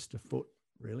just a foot,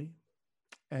 really.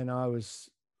 And I was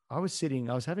having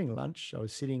lunch. I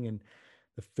was sitting in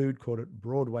the food court at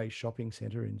Broadway Shopping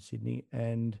Centre in Sydney,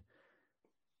 and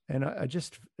I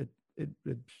just it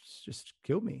just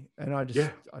killed me. And I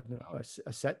don't know,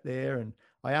 I sat there and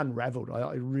I unraveled.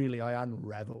 I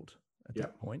unraveled at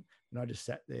that point, and I just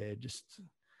sat there just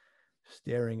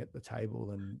staring at the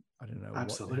table, and I don't know what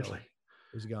the hell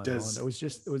was going on. It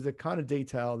was the kind of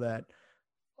detail that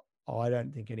I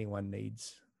don't think anyone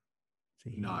needs to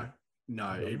hear.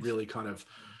 No, it really kind of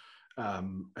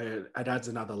it adds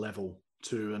another level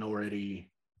to an already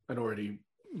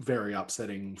very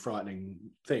upsetting, frightening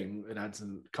thing. It adds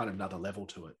kind of another level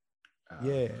to it.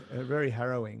 Very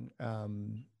harrowing.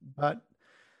 But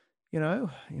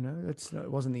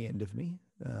it wasn't the end of me.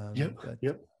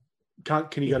 Yep.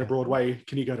 Can you go to Broadway?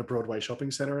 Can you go to Broadway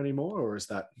Shopping Centre anymore, or is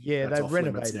that's they've off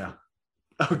renovated limits now?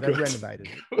 Oh, they've renovated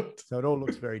it, so it all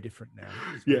looks very different now.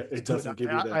 It doesn't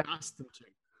give you that. I asked them to.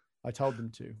 I told them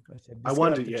to. I said, I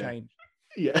wondered, to change.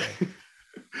 Yeah.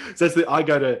 So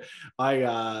that's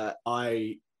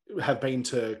I have been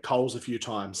to Coles a few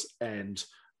times, and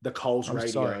the Coles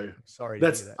radio. Sorry.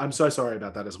 I'm so sorry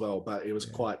about that as well. But it was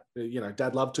quite,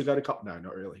 Dad loved to go to Coles. No,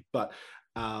 not really. But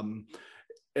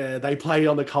they play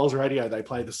on the Coles radio. They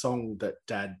play the song that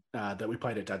that we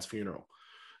played at Dad's funeral.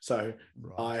 So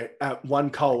at one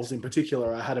Coles in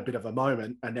particular, I had a bit of a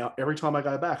moment, and now every time I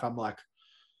go back, I'm like,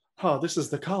 oh, this is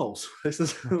the Coles. This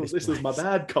is my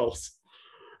bad Coles.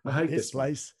 I hate this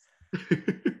place.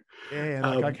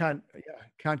 I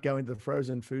can't go into the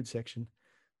frozen food section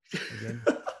again.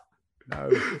 No.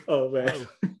 Oh man.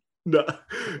 No.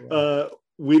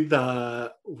 With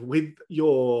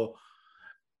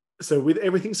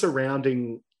everything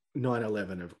surrounding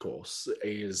 9/11, of course,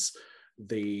 is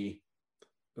the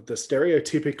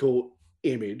stereotypical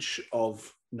image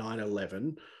of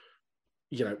 9/11,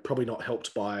 probably not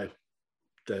helped by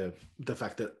the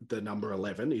fact that the number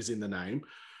 11 is in the name,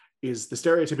 is the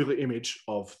stereotypical image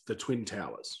of the Twin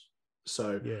Towers.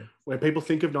 So when people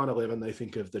think of 9/11, they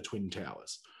think of the Twin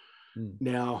Towers.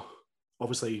 Now,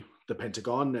 obviously, the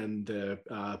Pentagon and the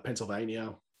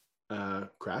Pennsylvania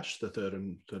crash, the third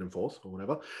and fourth or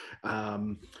whatever,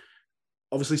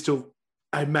 obviously still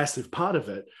a massive part of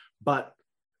it. But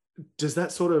does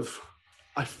that sort of,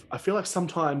 I feel like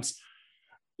sometimes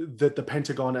that the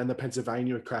Pentagon and the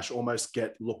Pennsylvania crash almost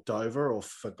get looked over or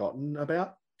forgotten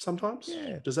about sometimes.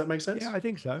 Yeah. Does that make sense? Yeah, I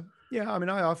think so. Yeah. I mean,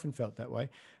 I often felt that way.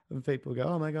 When people go,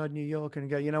 oh my God, New York, and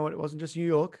go, you know what? It wasn't just New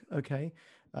York. Okay.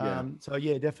 So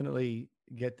yeah, definitely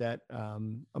get that. I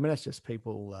mean, that's just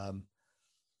people, I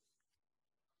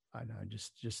don't know,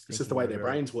 just it's just the way their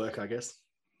brains work, I guess.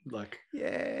 Like,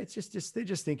 it's just they're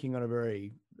just thinking on a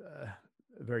very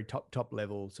top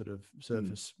level, sort of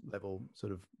surface level,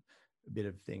 sort of bit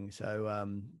of thing. So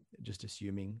just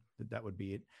assuming that would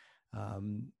be it.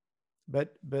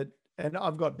 But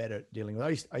I've got better at dealing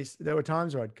with it. There were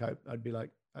times where I'd cope. I'd be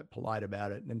like polite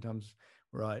about it, and then times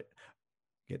where I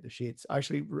get the shits. I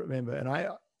actually remember, and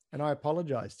I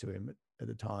apologized to him at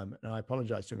the time, and I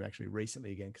apologized to him actually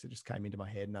recently again because it just came into my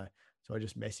head, so I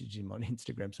just messaged him on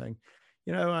Instagram saying,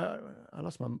 I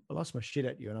lost my shit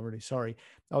at you, and I'm really sorry.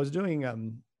 I was doing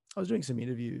some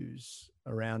interviews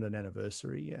around an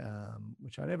anniversary,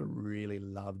 which I never really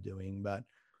loved doing, but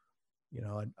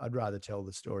I'd rather tell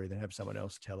the story than have someone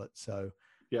else tell it. So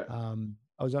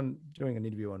I was doing an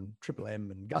interview on Triple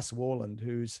M, and Gus Worland,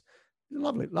 who's a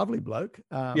lovely bloke.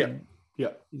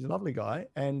 He's a lovely guy,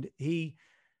 and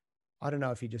I don't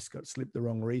know if he just got slipped the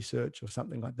wrong research or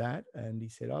something like that. And he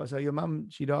said, "Oh, so your mum,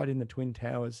 she died in the Twin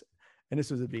Towers," and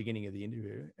this was the beginning of the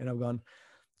interview. And I've gone,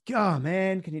 "God,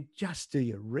 man, can you just do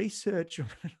your research?"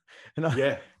 And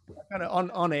I kind of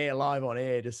live on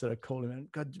air, just sort of call him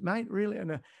out. God, mate, really?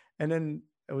 And then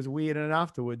it was weird. And then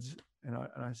afterwards, and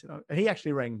I said, and he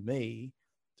actually rang me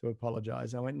to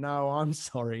apologize. I went, "No, I'm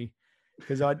sorry,"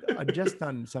 because I'd just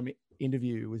done some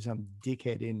interview with some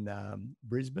dickhead in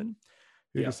Brisbane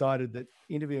who decided that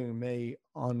interviewing me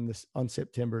on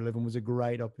September 11 was a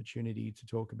great opportunity to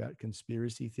talk about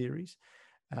conspiracy theories.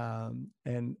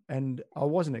 And I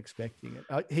wasn't expecting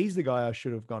it. He's the guy I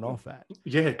should have gone off at.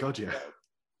 Yeah, God, yeah.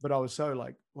 But I was so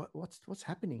like, what's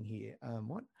happening here?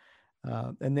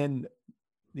 And then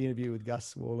the interview with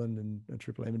Gus Worland and the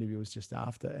Triple M interview was just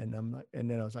after, and I'm like, and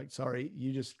then I was like, sorry,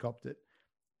 you just copped it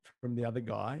from the other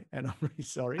guy, and I'm really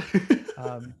sorry.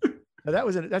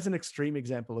 That's an extreme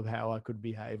example of how I could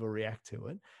behave or react to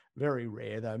it. Very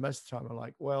rare though. Most of the time I'm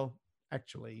like, well,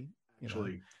 actually, yeah.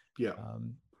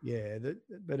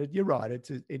 You're right.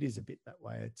 It is a bit that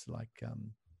way. It's like,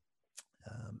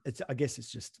 I guess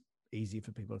it's just easy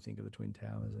for people to think of the Twin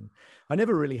Towers. And I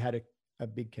never really had a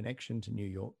big connection to New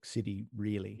York City,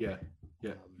 really. Yeah.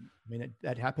 I mean,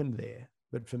 that happened there,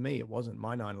 but for me, it wasn't.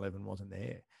 My 9/11 wasn't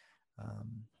there.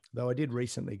 Though I did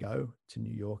recently go to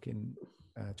New York in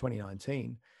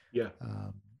 2019. Yeah.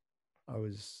 I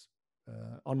was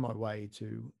on my way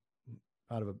to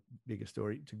part of a bigger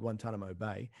story, to Guantanamo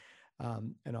Bay.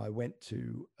 And I went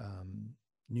to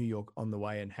New York on the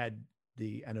way and had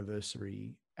the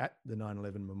anniversary at the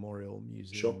 9/11 Memorial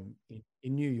Museum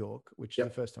in New York, which is the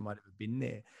first time I'd ever been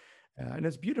there. And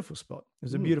it's a beautiful spot.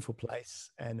 It's a beautiful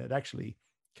place. And it actually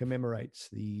commemorates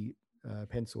the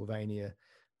Pennsylvania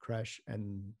crash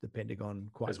and the Pentagon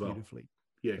quite beautifully.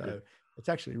 Yeah, so good. It's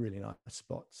actually a really nice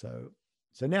spot. So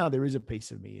now there is a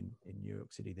piece of me in New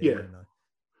York City there.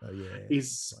 Yeah. So yeah.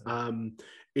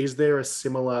 Is there a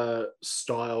similar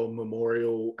style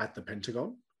memorial at the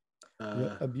Pentagon?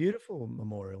 A beautiful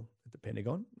memorial at the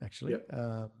Pentagon, actually.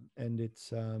 Yep. And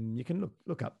it's you can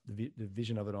look up the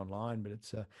vision of it online, but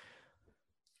it's a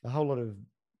whole lot of,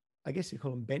 I guess you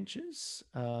call them benches,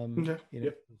 Okay. in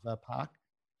Yep.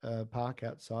 a park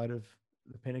outside of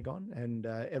the Pentagon, and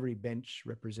every bench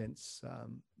represents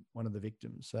one of the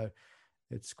victims. So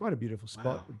it's quite a beautiful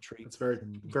spot with trees. It's very,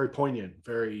 very poignant,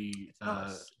 very,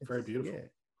 nice. very beautiful. Yeah,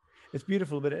 it's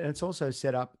beautiful, but it's also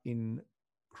set up in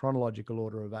chronological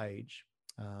order of age,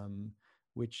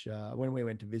 which when we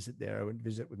went to visit there, I went to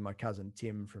visit with my cousin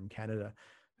Tim from Canada,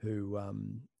 who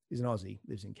is an Aussie,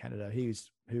 lives in Canada.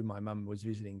 He's who my mum was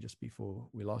visiting just before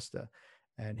we lost her,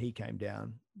 and he came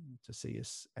down to see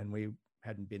us, and we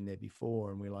hadn't been there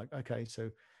before, and we're like, okay, so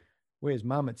where's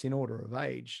mum? It's in order of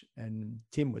age, and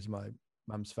Tim was my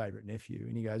mum's favorite nephew,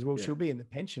 and he goes, well, she'll be in the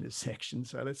pensioners section,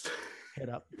 so let's head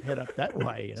up that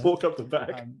way. You know? Walk up the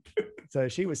back. So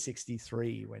she was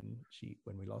 63 when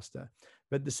we lost her.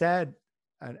 But the sad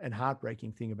and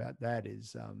heartbreaking thing about that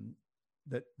is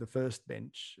that the first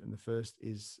bench and the first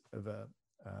is of a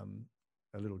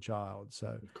little child. So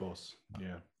of course,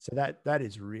 yeah. So that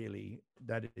is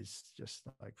just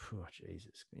like, oh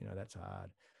Jesus, you know, that's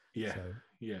hard. Yeah, so,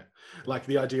 yeah. Like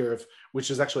the idea of, which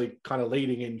is actually kind of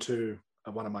leading into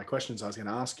one of my questions I was going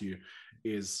to ask you,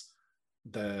 is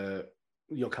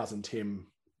your cousin Tim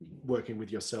working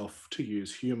with yourself to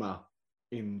use humor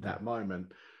in that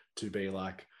moment to be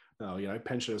like, oh, you know,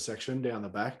 pensioner section down the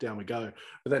back, down we go.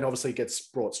 But then obviously it gets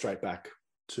brought straight back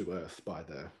to earth by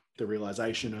the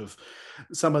realization of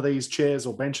some of these chairs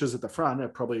or benches at the front are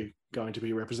probably going to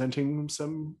be representing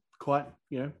some quite,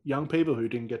 you know, young people who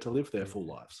didn't get to live their full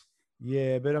lives.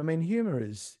 Yeah, but I mean, humor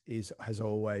has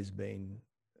always been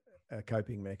a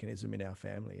coping mechanism in our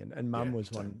family, and Mum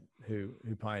was one who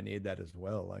pioneered that as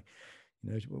well. Like,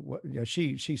 you know,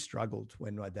 she struggled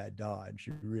when my dad died.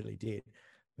 She really did,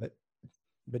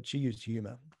 but she used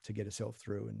humor to get herself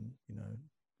through, and you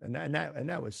know, and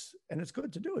that was, and it's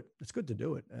good to do it. It's good to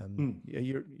do it.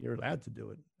 You're allowed to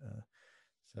do it.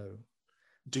 So.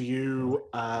 Do you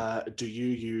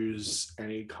use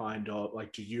any kind of,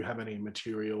 like, do you have any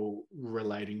material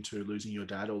relating to losing your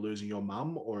dad or losing your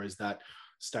mum, or is that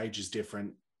stage is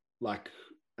different, like,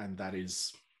 and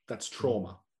that's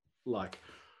trauma? Like,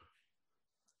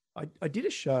 I did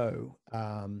a show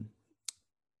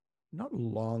not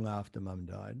long after Mum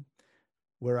died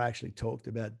where I actually talked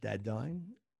about Dad dying,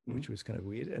 which was kind of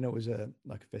weird, and it was a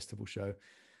festival show,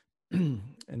 and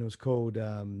it was called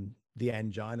The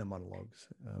Angina Monologues.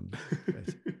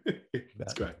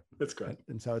 That's great. That's great.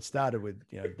 And so it started with,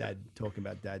 you know, Dad talking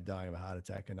about Dad dying of a heart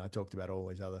attack, and I talked about all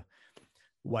these other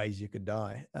ways you could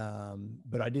die,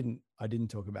 but I didn't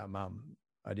talk about Mum.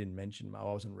 I didn't mention Mum.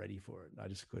 I wasn't ready for it. I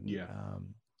just couldn't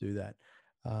do that.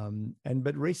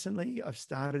 But recently I've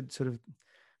started sort of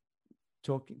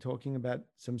talking about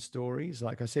some stories.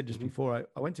 Like I said just before,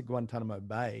 I went to Guantanamo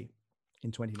Bay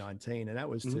in 2019, and that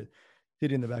was to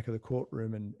sit in the back of the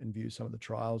courtroom and view some of the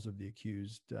trials of the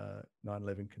accused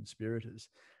 9/11 conspirators.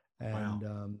 And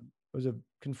it was a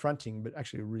confronting, but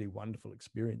actually a really wonderful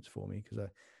experience for me, because I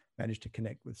managed to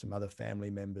connect with some other family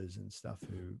members and stuff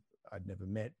who I'd never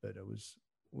met, but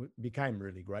it became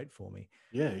really great for me.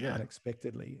 Yeah.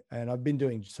 Unexpectedly. And I've been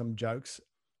doing some jokes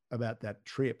about that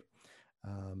trip,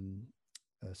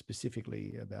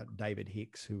 specifically about David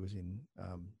Hicks, who was in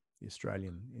the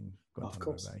Australian in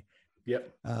Guantanamo Bay.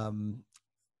 Yep.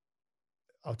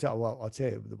 I'll tell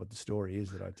you what the story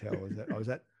is that I tell, is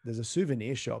that there's a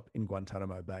souvenir shop in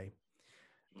Guantanamo Bay.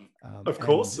 Of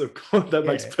course, that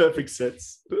makes perfect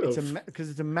sense. Because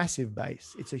it's a massive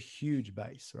base. It's a huge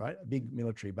base, right? A big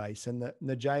military base, and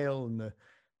the jail and the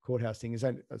courthouse thing is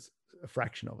a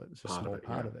fraction of it. It's a small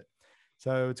part of it.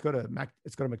 So it's got a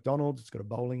McDonald's, it's got a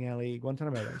bowling alley.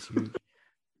 Guantanamo Bay is huge.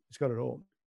 It's got it all.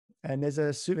 And there's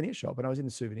a souvenir shop, and I was in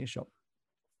the souvenir shop,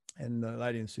 and the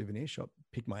lady in the souvenir shop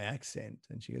picked my accent,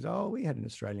 and she goes, "Oh, we had an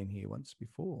Australian here once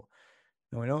before."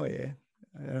 And I went, "Oh yeah,"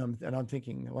 and I'm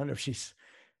thinking, I wonder if she's.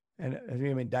 And I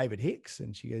mean, David Hicks.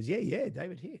 And she goes, yeah,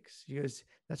 David Hicks. She goes,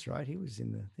 that's right, he was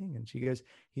in the thing. And she goes,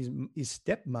 his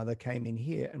stepmother came in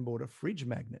here and bought a fridge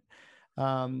magnet.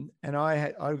 And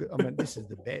I mean, this is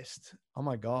the best. Oh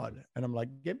my God. And I'm like,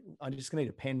 yep, I'm just gonna need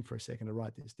a pen for a second to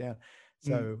write this down.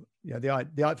 So, you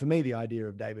know, for me, the idea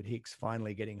of David Hicks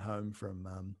finally getting home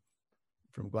from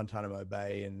Guantanamo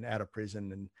Bay and out of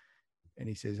prison, and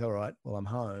he says, all right, well, I'm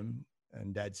home.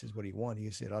 And Dad says, what do you want?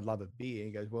 He said, I'd love a beer.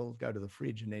 He goes, well, go to the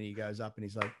fridge. And then he goes up and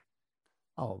he's like,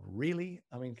 oh, really?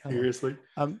 I mean, seriously?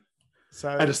 So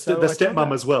and the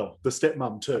stepmom as well. The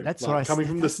stepmom too. That's like, right. Coming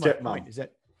from the stepmom. Is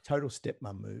that total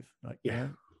stepmom move, like,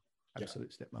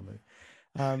 absolute stepmom move.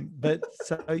 But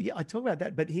so I talk about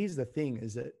that. But here's the thing: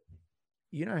 is that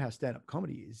how stand-up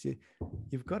comedy is.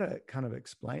 You've got to kind of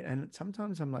explain. And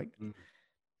sometimes I'm like, can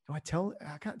I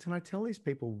tell these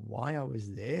people why I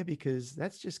was there? Because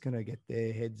that's just going to get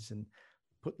their heads and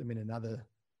put them in another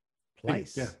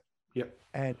place. Yeah. Yep.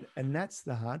 And that's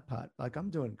the hard part. Like, I'm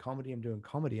doing comedy.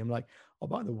 I'm like, oh,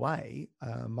 by the way,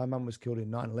 my mum was killed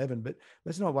in 9/11, but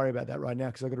let's not worry about that right now,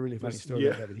 because I've got a really funny story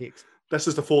about David Hicks. That's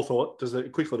just a forethought. Just a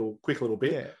quick little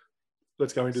bit. Yeah.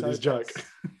 Let's go into this joke.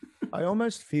 I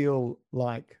almost feel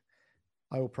like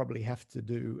I will probably have to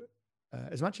do,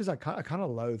 as much as I kind of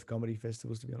loathe comedy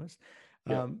festivals, to be honest.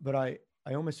 But I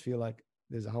almost feel like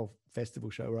there's a whole festival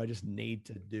show where I just need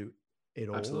to do it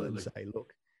all and say,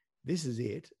 look, this is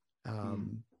it.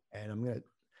 And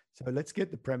so let's get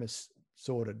the premise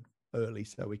sorted early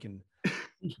so we can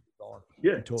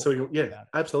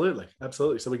absolutely.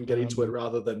 So we can get into it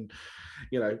rather than,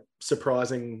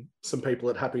 surprising some people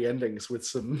at happy endings with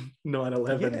some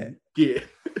 9/11 gear.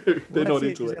 They're not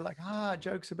into it. They're like,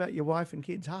 jokes about your wife and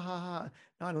kids.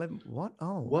 9/11. What?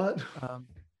 Oh, what?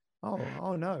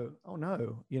 Oh no.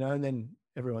 And then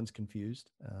everyone's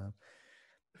confused.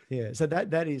 So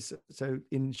that is, so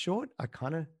in short, I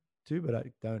kind of do, but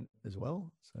I don't as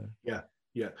well. So yeah.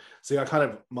 See, I kind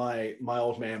of, my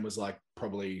old man was like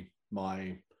probably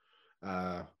my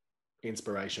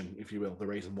inspiration, if you will, the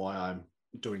reason why I'm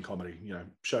doing comedy.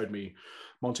 Showed me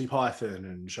Monty Python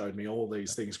and showed me all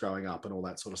these things growing up and all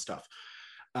that sort of stuff.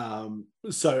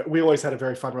 So we always had a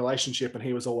very fun relationship, and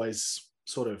he was always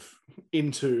sort of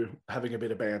into having a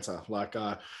bit of banter. Like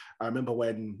I remember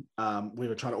when we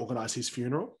were trying to organize his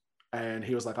funeral, and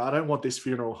he was like, I don't want this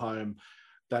funeral home,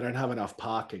 they don't have enough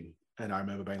parking. And I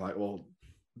remember being like, well,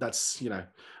 that's,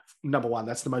 number one,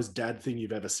 that's the most dad thing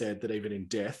you've ever said, that even in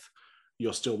death,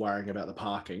 you're still worrying about the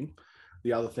parking.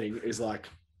 The other thing is, like,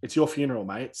 it's your funeral,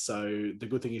 mate. So the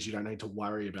good thing is you don't need to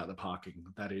worry about the parking.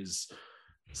 That is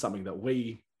something that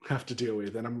we have to deal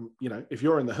with. And if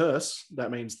you're in the hearse,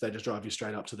 that means they just drive you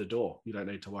straight up to the door. You don't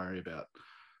need to worry about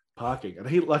parking. And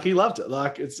he loved it.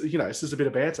 Like, it's, it's just a bit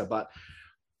of banter, but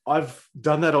I've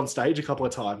done that on stage a couple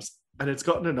of times, and it's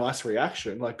gotten a nice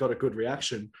reaction, like got a good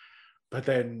reaction. But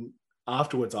then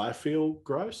afterwards, I feel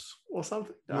gross or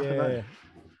something. I don't know.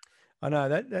 I know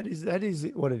that is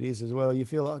what it is as well. You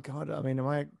feel like, God, I mean, am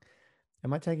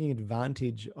I taking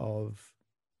advantage of?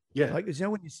 Yeah. Like,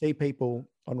 when you see people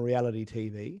on reality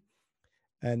TV,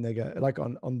 and they go like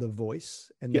on The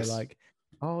Voice, and they're like,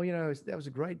 oh, that was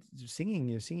a great singing.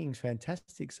 Your singing's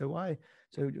fantastic. So why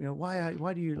do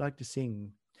you like to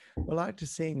sing? Well, I like to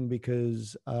sing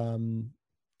because I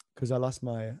lost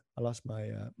my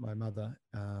mother.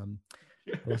 I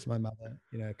lost my mother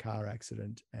in a car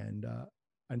accident, and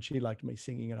she liked me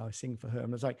singing, and I sing for her.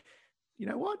 And I was like, you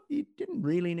know what? You didn't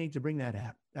really need to bring that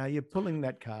out. You're pulling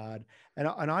that card, and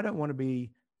I don't want to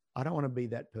be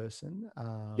that person.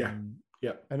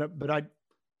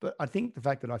 But I think the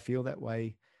fact that I feel that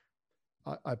way,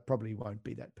 I probably won't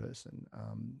be that person.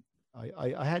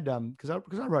 I had because I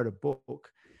wrote a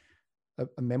book,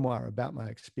 a memoir about my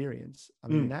experience. I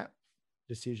mean, that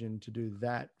decision to do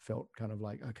that felt kind of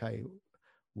like, okay,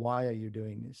 why are you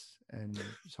doing this? And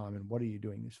Simon, what are you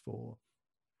doing this for?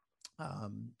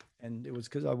 And it was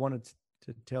because I wanted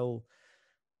to tell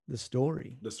the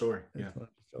story.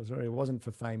 It wasn't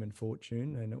for fame and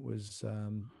fortune, and it was.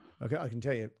 Okay, I can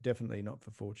tell you, definitely not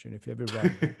for fortune. If you ever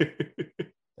write,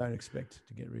 don't expect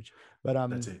to get rich. But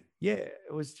that's it. Yeah,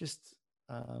 it was just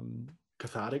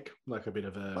cathartic, like a bit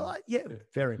of a. Well, yeah,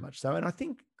 very much so. And I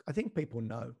think people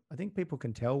know. I think people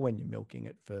can tell when you're milking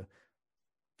it for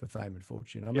fame and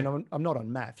fortune. I mean, I'm not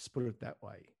on maths, put it that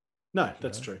way. No,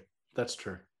 that's true. That's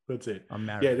true. That's it. I'm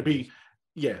married. Yeah, to be.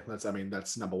 Yeah, that's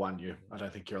number one. I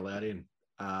don't think you're allowed in.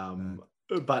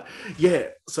 But yeah,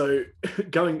 so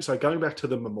going back to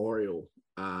the memorial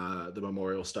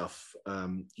stuff,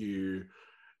 you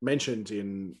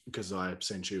mentioned because I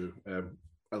sent you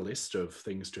a list of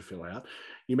things to fill out.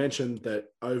 You mentioned that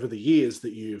over the years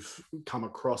that you've come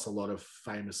across a lot of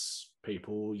famous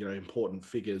people, important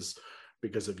figures,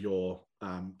 because of your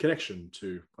connection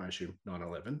to, I assume,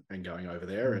 9/11 and going over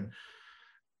there, and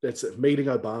it's meeting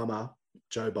Obama,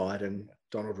 Joe Biden,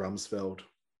 Donald Rumsfeld,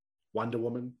 Wonder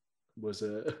Woman was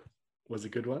a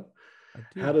good one.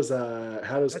 How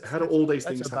do all these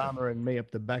things happen? Obama and me up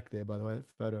the back there, by the way, that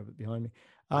photo behind me.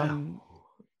 Wow.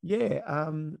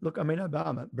 Look, I mean,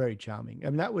 Obama, very charming. I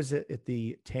mean, that was at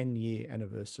the 10-year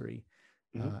anniversary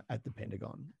at the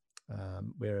Pentagon,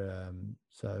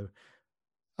 so,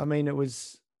 I mean, it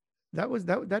was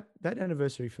that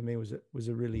anniversary for me was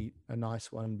a really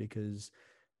nice one, because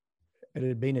it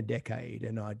had been a decade,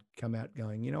 and I'd come out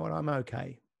going, you know what, I'm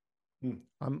okay.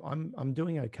 I'm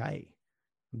doing okay.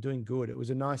 I'm doing good. It was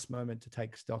a nice moment to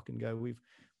take stock and go, we've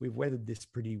weathered this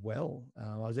pretty well.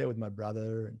 I was there with my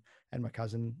brother and my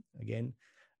cousin again.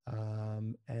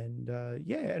 And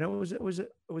it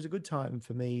was a good time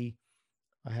for me.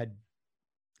 I had,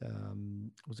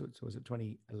 was it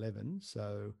 2011?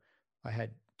 So I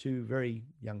had two very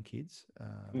young kids.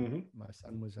 My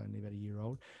son was only about a year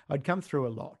old. I'd come through a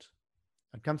lot,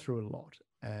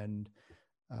 and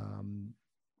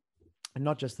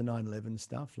not just the 9/11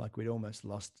 stuff. Like, we'd almost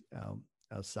lost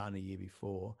our son a year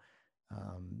before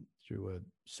through a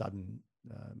sudden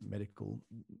medical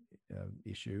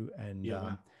issue, and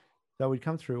wow. so we'd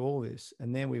come through all this,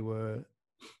 and then we were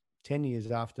 10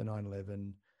 years after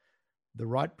 9/11. The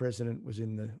right president was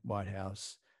in the White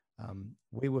House.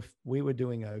 We were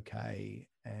doing okay,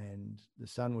 and the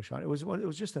sun was shining. It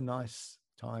was just a nice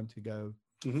time to go.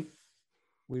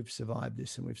 We've survived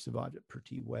this, and we've survived it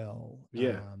pretty well.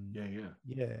 Yeah.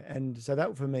 And so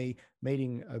that, for me,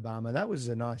 meeting Obama, that was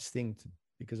a nice thing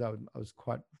because I was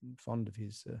quite fond of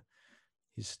his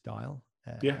style.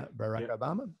 Barack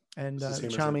Obama, and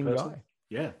charming guy.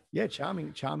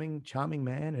 Charming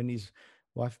man, and his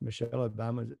wife Michelle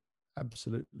Obama is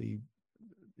absolutely.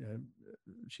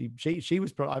 She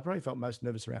was I probably felt most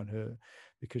nervous around her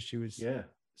because she was so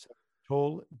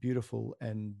tall, beautiful,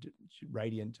 and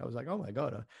radiant. I was like, oh my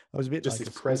God. I was a bit just like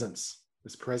this presence.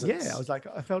 Yeah,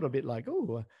 I felt a bit like,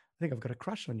 oh, I think I've got a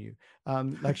crush on you.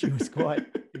 Like, she was quite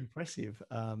impressive.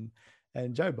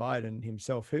 And Joe Biden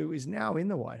himself, who is now in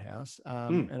the White House,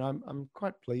 and I'm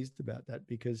quite pleased about that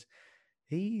because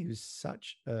he was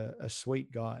such a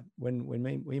sweet guy. When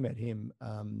we met him,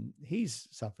 he's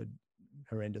suffered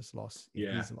horrendous loss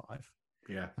in his life.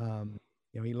 Yeah.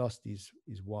 He lost his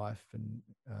wife and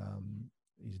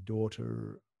his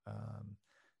daughter,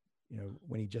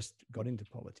 when he just got into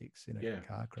politics in a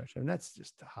car crash. And that's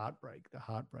just the heartbreak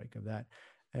of that.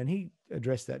 And he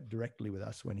addressed that directly with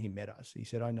us when he met us. He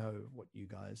said, I know what you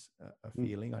guys are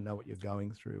feeling. I know what you're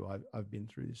going through. I've been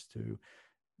through this too,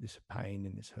 this pain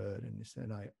and this hurt and this,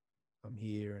 and I'm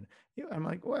here. And I'm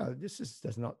like, wow,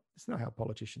 it's not how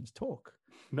politicians talk.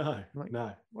 No, like,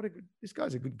 no. This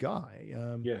guy's a good guy.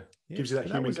 Gives you that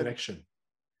human connection.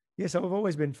 Yes, I've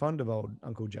always been fond of old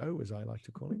Uncle Joe, as I like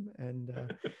to call him. And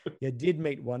did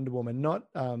meet Wonder Woman, not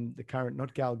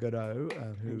not Gal Gadot.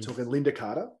 You're talking Linda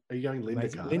Carter? Are you going Linda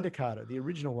Carter? Linda Carter, the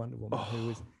original Wonder Woman, who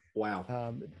was wow.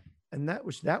 And that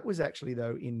was actually,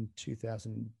 though, in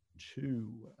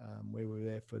 2002, where we were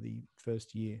there for the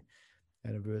first year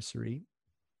anniversary.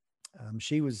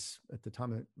 She was, at the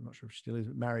time, I'm not sure if she still is,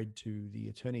 married to the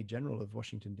Attorney General of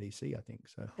Washington, D.C., I think.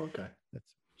 So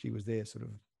she was there sort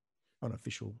of on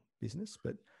official business,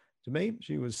 but to me,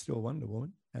 she was still Wonder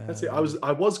Woman. That's it. I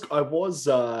was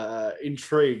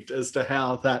intrigued as to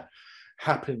how that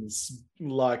happens.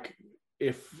 Like,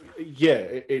 it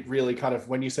really kind of,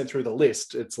 when you sent through the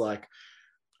list, it's like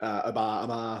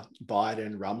Obama,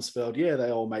 Biden, Rumsfeld. Yeah,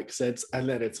 they all make sense. And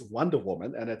then it's Wonder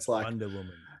Woman, and it's like Wonder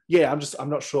Woman. Yeah, I'm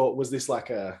not sure. Was this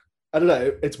like I don't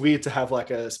know. It's weird to have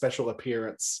like a special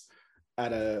appearance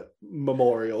at a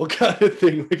memorial kind of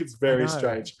thing. Like, it's very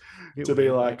strange to be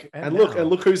like, and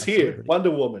look who's here,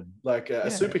 Wonder Woman, like a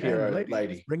superhero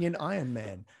lady. Bring in Iron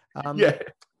Man.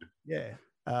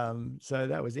 So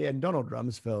that was it. And Donald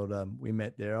Rumsfeld, we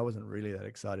met there. I wasn't really that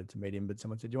excited to meet him, but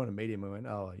someone said, "Do you want to meet him?" We went,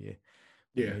 "Oh yeah."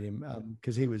 Meet him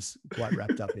because he was quite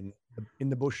wrapped up in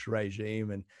the Bush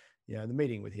regime, and the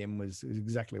meeting with him was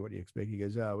exactly what you expect. He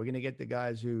goes, "Oh, we're going to get the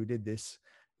guys who did this,"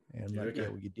 and I'm like, "Yeah,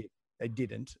 well, you did." They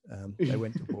didn't. They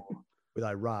went to war with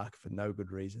Iraq for no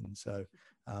good reason. So,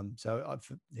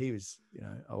 he was,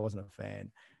 I wasn't a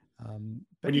fan.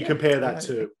 When you compare that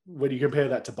to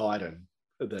Biden,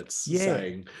 that's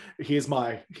saying, here's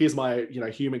my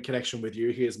human connection with you.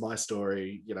 Here's my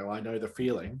story. I know the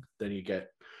feeling. Then you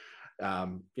get,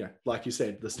 like you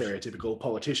said, the stereotypical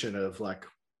politician of like,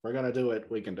 we're gonna do it.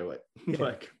 We can do it.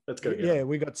 Like, let's go.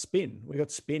 We got spin. We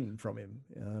got spin from him.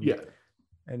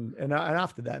 And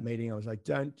after that meeting, I was like,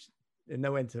 don't. And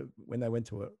when they went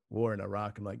to a war in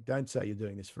Iraq, I'm like, don't say you're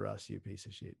doing this for us, you piece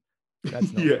of shit.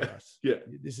 That's not for us. Yeah,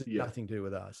 this is nothing to do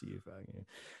with us.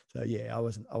 So I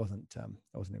wasn't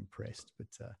impressed.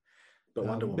 But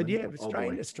Wonder Woman.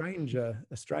 But a strange. I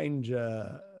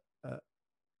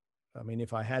mean,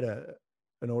 if I had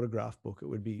an autograph book, it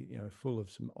would be full of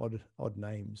some odd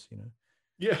names.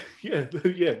 Yeah.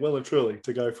 Well and truly,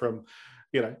 to go from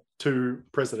two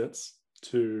presidents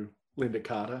to Linda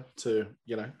Carter to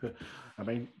I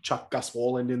mean, chuck Gus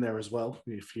Worland in there as well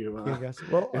if you Gus.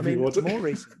 Well, I mean, more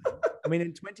recently. I mean,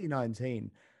 in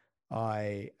 2019,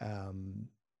 I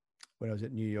when I was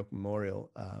at New York Memorial,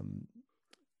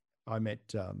 I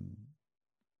met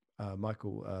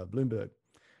Michael Bloomberg,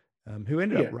 who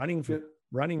ended up running for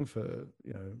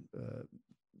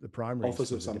the primaries.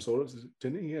 Office of some sort,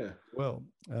 didn't he? Yeah. Well,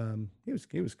 he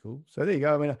was cool. So there you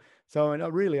go.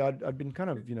 I'd been kind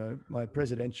of, my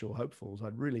presidential hopefuls.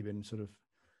 I'd really been sort of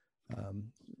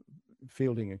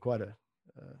fielding quite an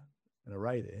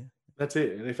array there. That's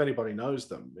it. And if anybody knows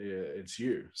them, it's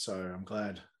you. So I'm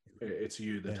glad it's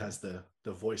you that has the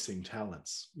voicing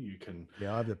talents. You can.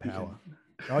 Yeah, I have the power.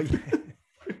 Oh yeah.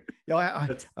 Yeah,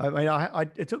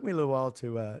 it took me a little while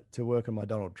to work on my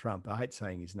Donald Trump. I hate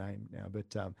saying his name now, but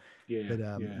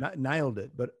nailed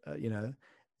it. But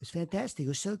it's fantastic. It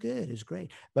was so good. It was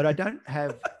great. But I don't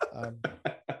have a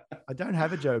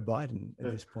Joe Biden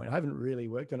at this point. I haven't really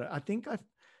worked on it. I think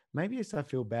maybe I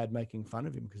feel bad making fun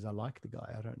of him because I like the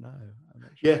guy. I don't know. I'm not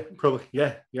sure. Yeah, probably.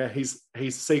 Yeah. He's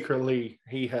secretly,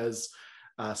 he has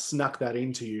snuck that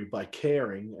into you by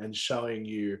caring and showing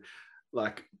you,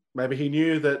 like, maybe he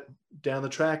knew that down the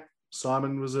track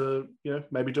Simon was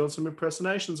maybe doing some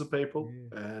impersonations of people,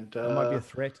 and I might be a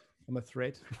threat. I'm a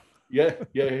threat. Yeah.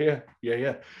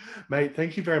 Mate,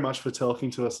 thank you very much for talking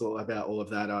to us all about all of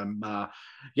that. I'm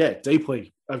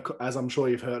deeply, as I'm sure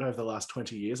you've heard over the last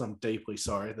 20 years, I'm deeply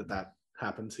sorry that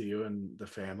happened to you and the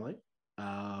family.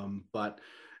 But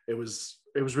it was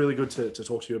really good to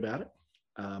talk to you about it.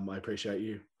 I appreciate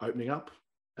you opening up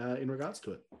in regards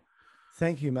to it.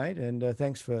 Thank you, mate, and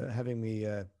thanks for having me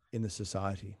in the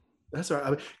society. That's all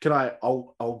right. Can I?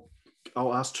 I'll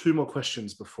ask two more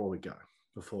questions before we go.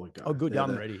 Oh, good.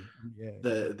 I'm ready.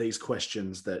 Yeah. These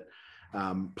questions that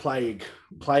plague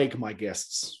my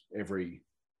guests every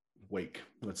week.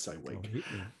 Let's say week.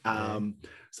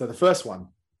 So the first one,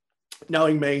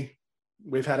 knowing me,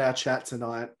 we've had our chat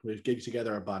tonight. We've gigged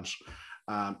together a bunch.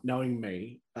 Knowing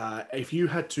me, if you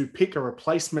had to pick a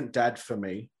replacement dad for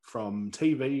me from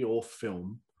TV or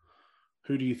film,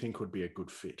 who do you think would be a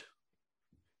good fit?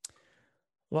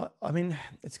 Well, I mean,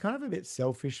 it's kind of a bit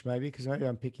selfish maybe, because maybe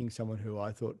I'm picking someone who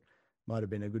I thought might have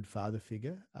been a good father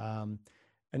figure. And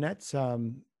that's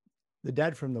the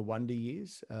dad from the Wonder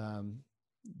Years,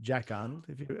 Jack Arnold.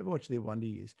 If you ever watched the Wonder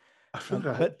Years. I feel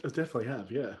I definitely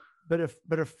have, yeah.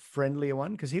 But a friendlier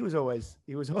one, because he was always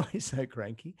so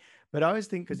cranky. But I always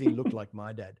think because he looked like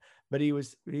my dad, but he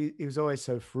was always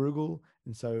so frugal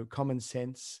and so common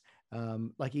sense.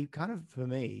 Like he kind of, for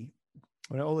me,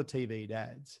 when all the TV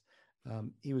dads,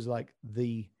 he was like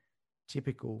the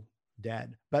typical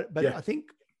dad. But now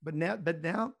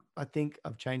I think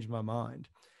I've changed my mind.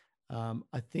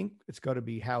 I think it's got to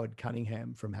be Howard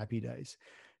Cunningham from Happy Days,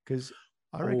 because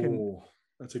I reckon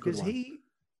that's a good one. He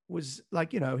was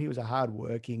like, he was a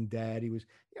hardworking dad. He was,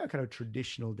 kind of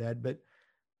traditional dad, but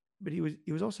he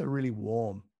was also really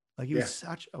warm. Like he was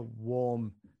such a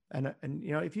warm, and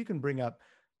if you can bring up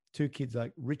two kids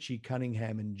like Richie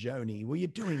Cunningham and Joni, well, you're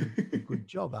doing a good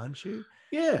job, aren't you?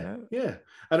 Yeah.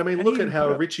 And I mean, look at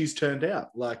how Richie's turned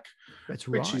out. Like, that's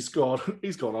Richie's right.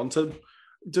 He's gone on to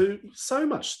do so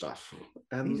much stuff,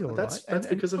 and that's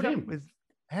because of him. With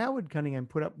Howard Cunningham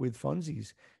put up with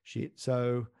Fonzie's shit,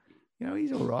 so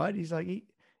he's all right. He's like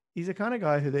he's the kind of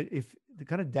guy the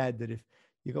kind of dad that if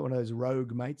you got one of those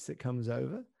rogue mates that comes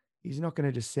over, he's not going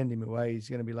to just send him away. He's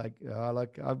going to be like, I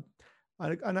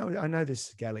know this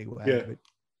scallywag, but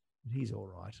he's all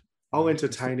right. I'll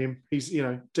entertain him. He's,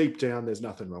 deep down, there's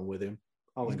nothing wrong with him.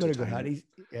 He's got a good heart.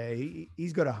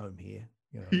 He's got a home here.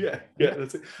 Yeah,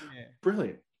 that's it. Yeah.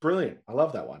 Brilliant. I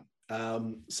love that one.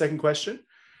 Second question.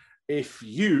 If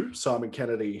you, Simon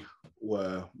Kennedy,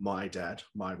 were my dad,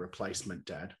 my replacement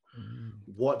dad,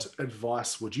 what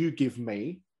advice would you give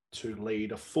me to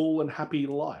lead a full and happy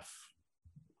life?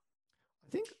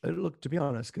 I think, look, to be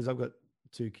honest, because I've got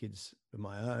two kids of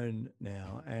my own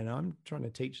now, and I'm trying to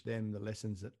teach them the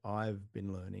lessons that I've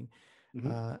been learning.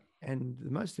 And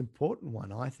the most important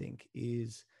one, I think,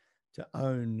 is to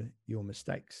own your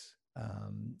mistakes,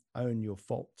 own your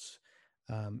faults,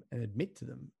 and admit to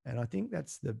them. And I think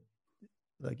that's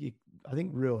I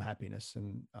think real happiness,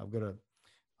 and I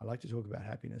like to talk about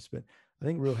happiness, but I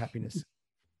think real happiness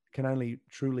can only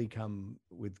truly come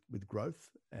with growth.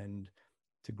 And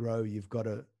to grow, you've got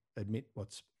to admit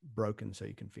what's broken so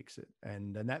you can fix it.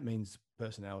 And that means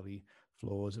personality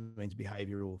flaws, it means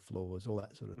behavioral flaws, all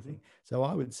that sort of thing. So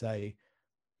I would say,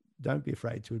 don't be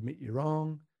afraid to admit you're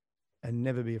wrong, and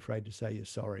never be afraid to say you're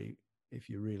sorry if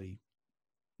you really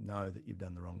know that you've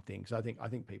done the wrong thing. So I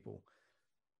think people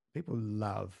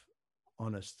love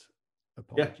honest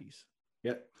apologies.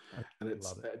 Yeah. And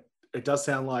it does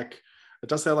sound like It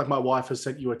does sound like my wife has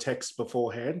sent you a text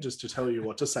beforehand just to tell you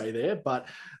what to say there, but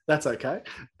that's okay.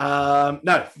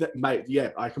 No, mate,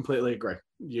 yeah, I completely agree.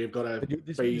 You've got to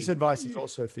this advice is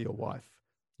also for your wife.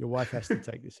 Your wife has to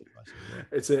take this advice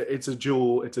as well. It's a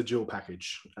dual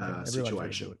package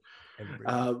situation.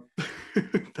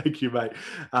 Thank you, mate.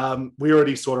 We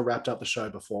already sort of wrapped up the show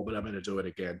before, but I'm going to do it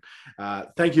again.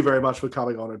 Thank you very much for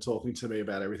coming on and talking to me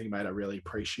about everything, mate. I really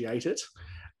appreciate it.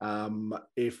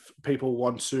 If people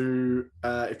want to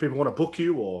book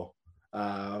you or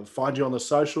find you on the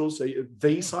socials,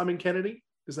 Simon Kennedy,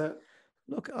 is that?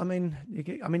 Look, I mean, you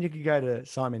could go to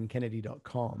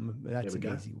simonkennedy.com. That's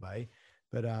an easy way.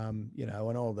 But, you know,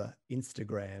 on all the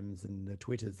Instagrams and the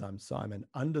Twitters, I'm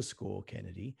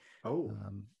Simon_Kennedy. Oh,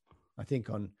 I think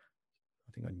on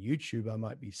YouTube, I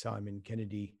might be Simon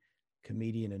Kennedy,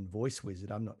 comedian and voice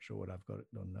wizard. I'm not sure what I've got it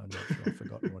on. I'm not sure. I've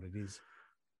forgotten what it is.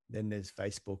 Then there's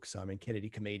Facebook, Simon Kennedy,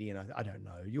 comedian. I don't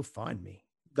know. You'll find me.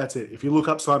 That's it. If you look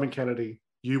up Simon Kennedy,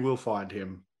 you will find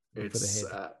him. It's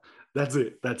that's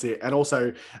it. And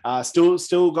also,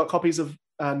 still got copies of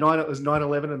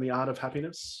 9/11 and the Art of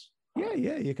Happiness. Yeah.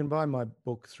 You can buy my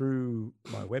book through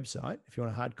my website if you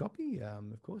want a hard copy.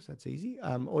 Of course, that's easy.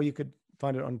 Or you could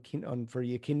find it on for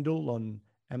your Kindle on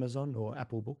Amazon or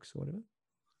Apple Books or whatever.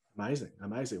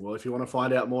 Amazing. Well, if you want to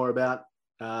find out more about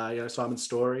Simon's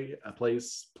story,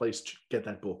 please get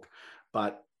that book.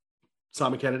 But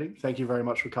Simon Kennedy, thank you very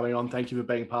much for coming on. Thank you for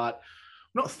being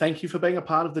thank you for being a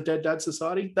part of the Dead Dad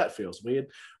Society. That feels weird,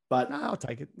 but no, I'll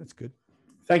take it. That's good.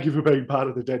 Thank you for being part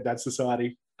of the Dead Dad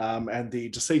Society. And the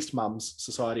Deceased Mums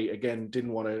Society, again,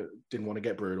 didn't want to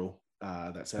get brutal.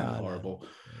 That sounded horrible.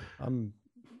 No.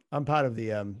 I'm part of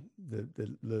the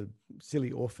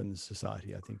Silly Orphans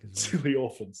Society, I think. As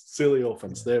well. Silly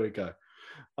Orphans. Yeah. There we go.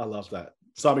 I love that.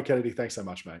 Simon Kennedy, thanks so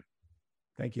much, mate.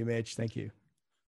 Thank you, Mitch. Thank you.